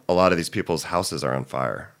meanwhile, a lot of these people's houses are on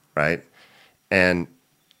fire, right? And,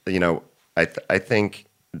 I think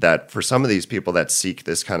that for some of these people that seek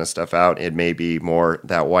this kind of stuff out, it may be more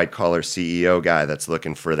that white-collar CEO guy that's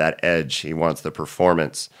looking for that edge. He wants the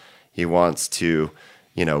performance. He wants to,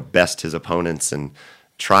 best his opponents and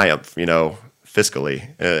triumph,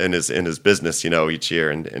 fiscally in his business, each year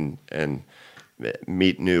and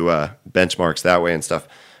meet new benchmarks that way and stuff.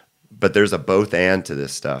 But there's a both and to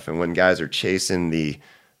this stuff. And when guys are chasing the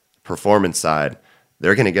performance side,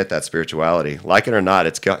 they're going to get that spirituality. Like it or not,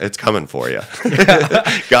 it's coming for you.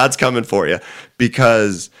 God's coming for you,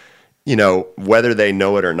 because, whether they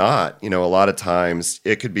know it or not, a lot of times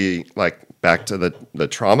it could be like back to the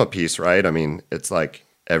trauma piece, right? I mean, it's like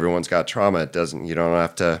everyone's got trauma. You don't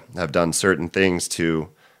have to have done certain things to,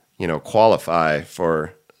 qualify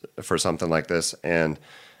for something like this. And,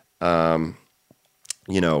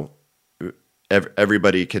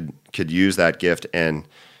 everybody could use that gift, and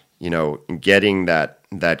getting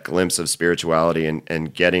that glimpse of spirituality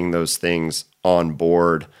and getting those things on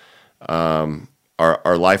board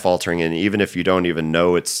are life altering. And even if you don't even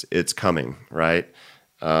know it's coming, right?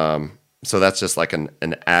 So that's just like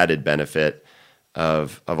an added benefit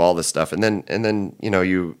of all this stuff. And then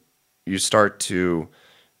you start to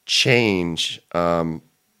change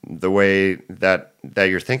the way that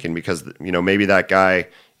you're thinking, because maybe that guy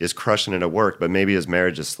is crushing it at work, but maybe his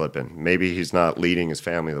marriage is slipping. Maybe he's not leading his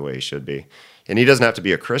family the way he should be. And he doesn't have to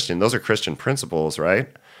be a Christian. Those are Christian principles, right?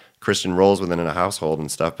 Christian roles within a household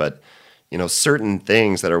and stuff. But, certain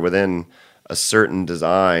things that are within a certain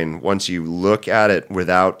design, once you look at it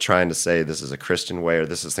without trying to say this is a Christian way or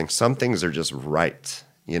this is thing, some things are just right,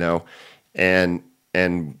 and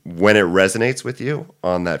when it resonates with you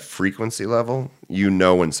on that frequency level,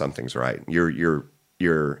 when something's right. You're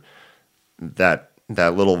that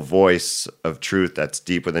little voice of truth that's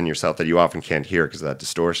deep within yourself that you often can't hear because of that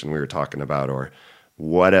distortion we were talking about, or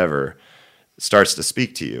whatever, starts to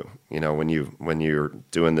speak to you, when you're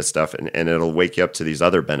doing this stuff, and it'll wake you up to these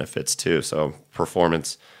other benefits too. So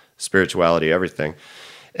performance, spirituality, everything.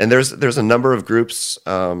 And there's a number of groups,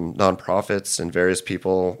 nonprofits, and various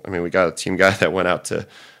people. I mean, we got a team guy that went out to,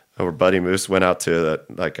 our buddy Moose went out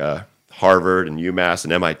to Harvard and UMass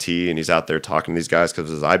and MIT, and he's out there talking to these guys because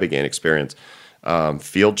of his ibogaine experience.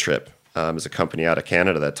 Field Trip is a company out of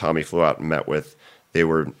Canada that Tommy flew out and met with. They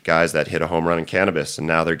were guys that hit a home run in cannabis, and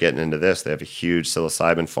now they're getting into this. They have a huge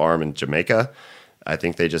psilocybin farm in Jamaica. I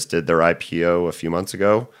think they just did their IPO a few months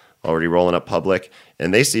ago, already rolling up public,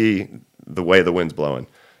 and they see the way the wind's blowing.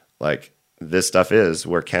 Like, this stuff is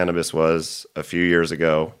where cannabis was a few years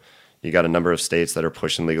ago. You got a number of states that are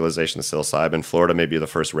pushing legalization of psilocybin. Florida may be the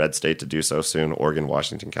first red state to do so soon. Oregon,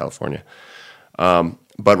 Washington, California.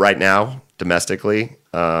 But right now, domestically,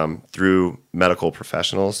 through medical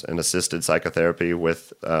professionals and assisted psychotherapy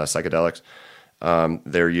with psychedelics,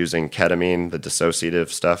 they're using ketamine, the dissociative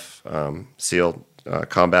stuff. SEAL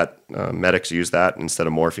combat medics use that instead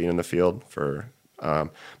of morphine in the field.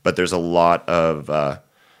 But there's a lot of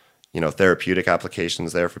therapeutic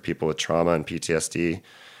applications there for people with trauma and PTSD,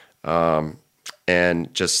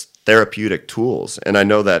 and just therapeutic tools. And I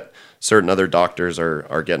know that certain other doctors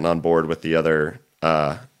are getting on board with the other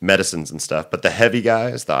medicines and stuff, but the heavy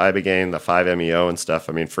guys, the ibogaine, the 5-MeO and stuff,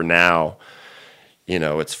 I mean, for now,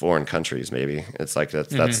 it's foreign countries. Maybe it's like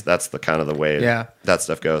that's the kind of the way that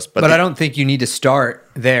stuff goes. But I don't think you need to start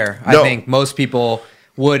there. No. I think most people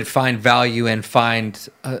would find value and find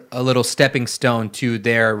a little stepping stone to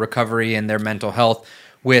their recovery and their mental health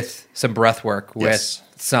with some breath work, with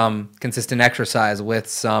some consistent exercise, with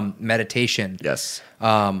some meditation. Yes.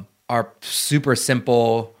 Are super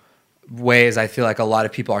simple ways I feel like a lot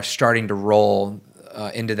of people are starting to roll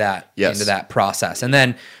into that process. And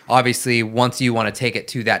then obviously once you want to take it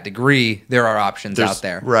to that degree, there are options out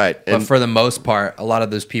there. Right. But for the most part, a lot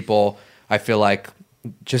of those people, I feel like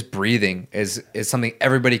just breathing is something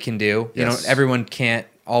everybody can do. Yes. Everyone can't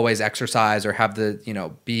always exercise or have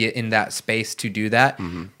the, be in that space to do that,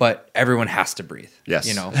 but everyone has to breathe.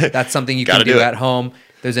 Yes. That's something you can do at home.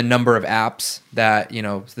 There's a number of apps that,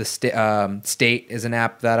 the State is an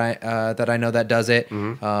app that I know that does it.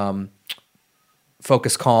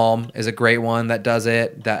 Focus Calm is a great one that does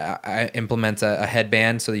it, that implements a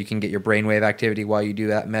headband so that you can get your brainwave activity while you do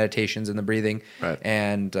that, meditations and the breathing. Right.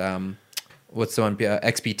 And what's the one?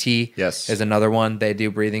 XPT is another one. They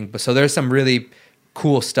do breathing. But so there's some really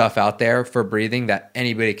cool stuff out there for breathing that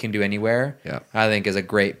anybody can do anywhere. Yeah. I think is a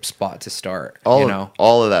great spot to start.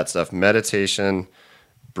 All of that stuff, meditation,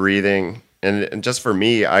 breathing, and just for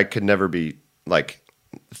me, I could never be like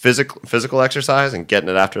physical exercise and getting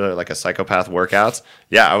it after like a psychopath workouts.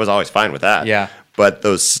 Yeah, I was always fine with that. Yeah. But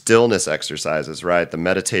those stillness exercises, right? The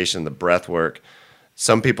meditation, the breath work.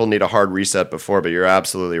 Some people need a hard reset before, but you're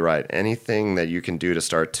absolutely right. Anything that you can do to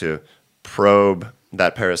start to probe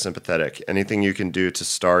that parasympathetic, anything you can do to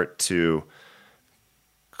start to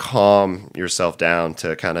calm yourself down,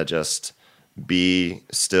 to kind of just be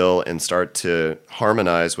still and start to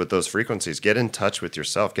harmonize with those frequencies. Get in touch with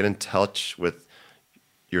yourself. Get in touch with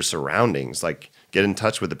your surroundings. Like, get in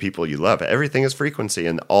touch with the people you love. Everything is frequency,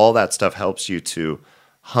 and all that stuff helps you to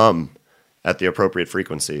hum at the appropriate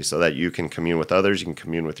frequency so that you can commune with others, you can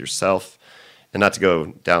commune with yourself. And not to go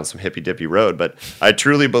down some hippy-dippy road, but I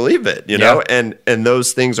truly believe it, you know? And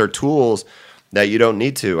those things are tools that you don't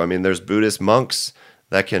need to. I mean, there's Buddhist monks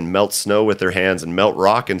that can melt snow with their hands and melt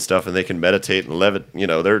rock and stuff, and they can meditate and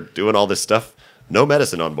levitate. They're doing all this stuff, no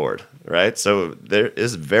medicine on board, right? So there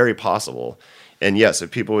is very possible. And yes, if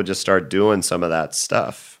people would just start doing some of that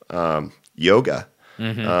stuff, yoga,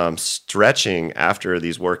 stretching after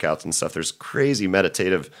these workouts and stuff, there's crazy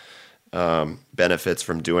meditative benefits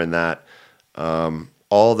from doing that.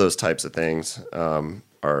 All those types of things are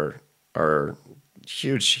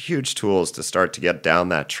huge tools to start to get down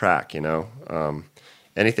that track.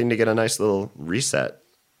 Anything to get a nice little reset.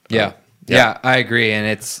 Yeah, I agree, and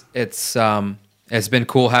it's been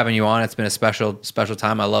cool having you on. It's been a special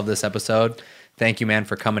time. I love this episode. Thank you, man,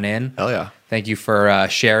 for coming in. Hell yeah. Thank you for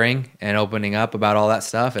sharing and opening up about all that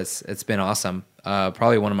stuff. It's been awesome.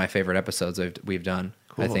 Probably one of my favorite episodes we've done.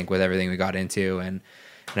 Cool. I think with everything we got into and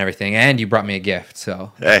everything. And you brought me a gift,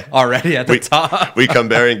 so hey, already at the top. We come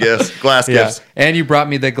bearing gifts, glass gifts. And you brought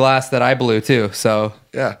me the glass that I blew too. So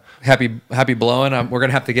yeah, happy blowing. We're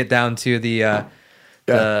gonna have to get down to the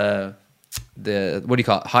what do you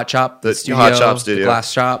call it? Hot Chop, the studio, Hot Chop studio, the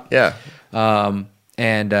glass shop. Yeah.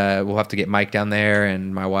 And we'll have to get Mike down there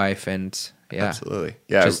and my wife and absolutely.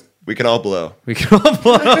 Yeah, we can all blow. We can all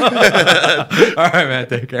blow. All right, man.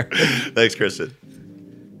 Take care. Thanks, Kristen.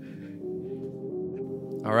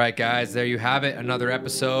 All right, guys, there you have it. Another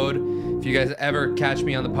episode. If you guys ever catch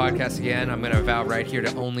me on the podcast again, I'm going to vow right here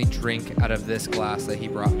to only drink out of this glass that he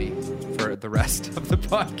brought me for the rest of the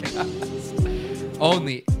podcast.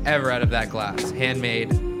 Only ever out of that glass.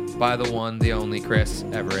 Handmade by the one, the only Chris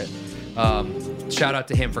Everett. Shout out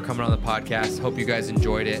to him for coming on the podcast. Hope you guys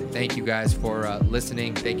enjoyed it. Thank you guys for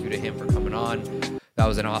listening. Thank you to him for coming on. That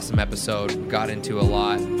was an awesome episode. Got into a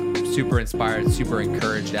lot. Super inspired, super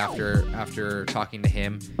encouraged after talking to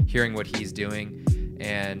him, hearing what he's doing,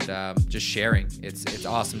 and just sharing. It's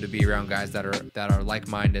awesome to be around guys that are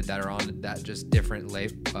like-minded, that are on that just different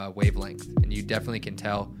wavelength. And you definitely can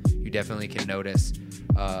tell. You definitely can notice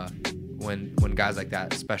when guys like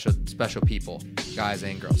that, special people, guys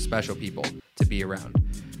and girls, special people to be around.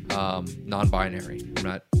 Non-binary. I'm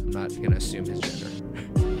not gonna assume his gender.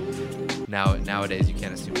 Nowadays you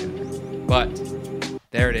can't assume gender. But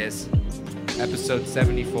there it is. Episode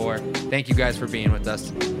 74. Thank you guys for being with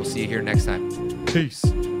us. We'll see you here next time. Peace.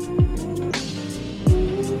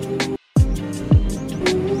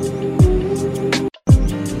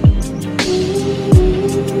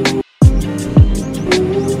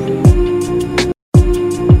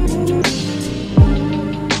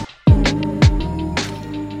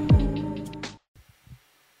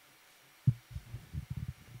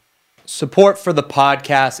 Support for the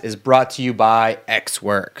podcast is brought to you by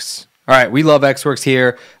Xworks. All right, we love Xworks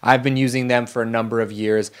here. I've been using them for a number of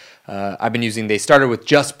years. They started with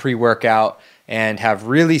just pre-workout and have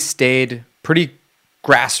really stayed pretty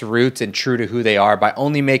grassroots and true to who they are by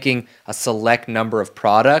only making a select number of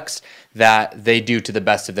products that they do to the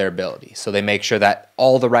best of their ability. So they make sure that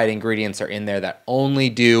all the right ingredients are in there that only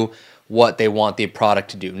do what they want the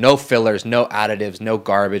product to do. No fillers, no additives, no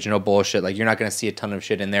garbage, no bullshit. Like, you're not going to see a ton of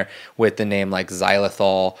shit in there with the name like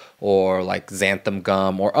xylitol or like xanthan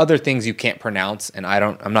gum or other things you can't pronounce, and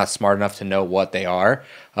I'm not smart enough to know what they are.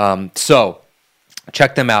 So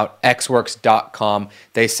check them out, xworks.com.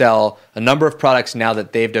 They sell a number of products now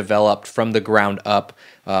that they've developed from the ground up.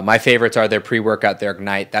 My favorites are their pre-workout, their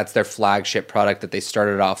Ignite. That's their flagship product that they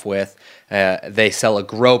started off with. They sell a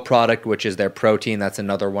Grow product, which is their protein. That's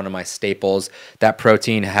another one of my staples. That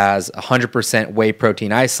protein has 100% whey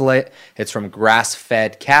protein isolate. It's from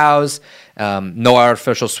grass-fed cows. No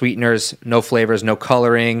artificial sweeteners, no flavors, no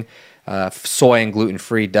coloring, soy and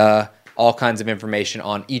gluten-free, All kinds of information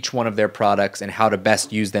on each one of their products and how to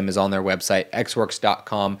best use them is on their website,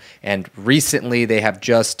 xworks.com. And recently they have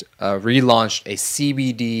just relaunched a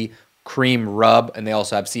CBD cream rub, and they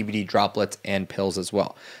also have CBD droplets and pills as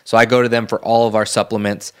well. So I go to them for all of our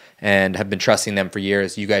supplements and have been trusting them for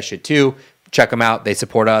years. You guys should too. Check them out. They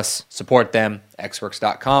support us. Support them.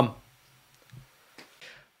 xworks.com.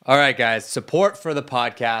 All right, guys. Support for the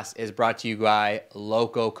podcast is brought to you by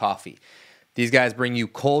Loco Coffee. These guys bring you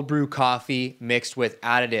cold brew coffee mixed with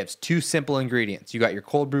additives. 2 simple ingredients. You got your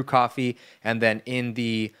cold brew coffee, and then in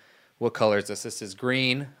the, what color is this? This is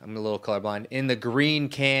green. I'm a little colorblind. In the green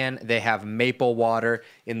can, they have maple water.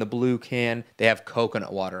 In the blue can, they have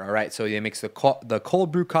coconut water. All right, so they mix the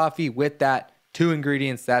cold brew coffee with that 2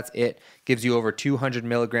 ingredients. That's it. Gives you over 200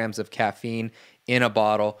 milligrams of caffeine in a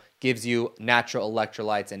bottle. Gives you natural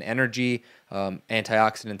electrolytes and energy,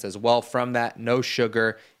 antioxidants as well from that. No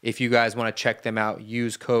sugar. If you guys want to check them out,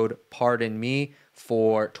 use code PARDONME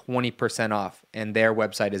for 20% off. And their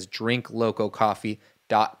website is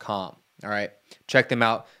drinklococoffee.com. All right. Check them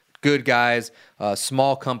out. Good guys,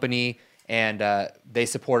 small company, and they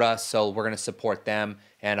support us, so we're going to support them.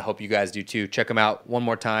 And I hope you guys do too. Check them out one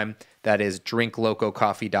more time. That is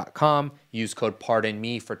drinklococoffee.com. Use code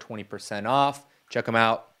PARDONME for 20% off. Check them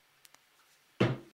out.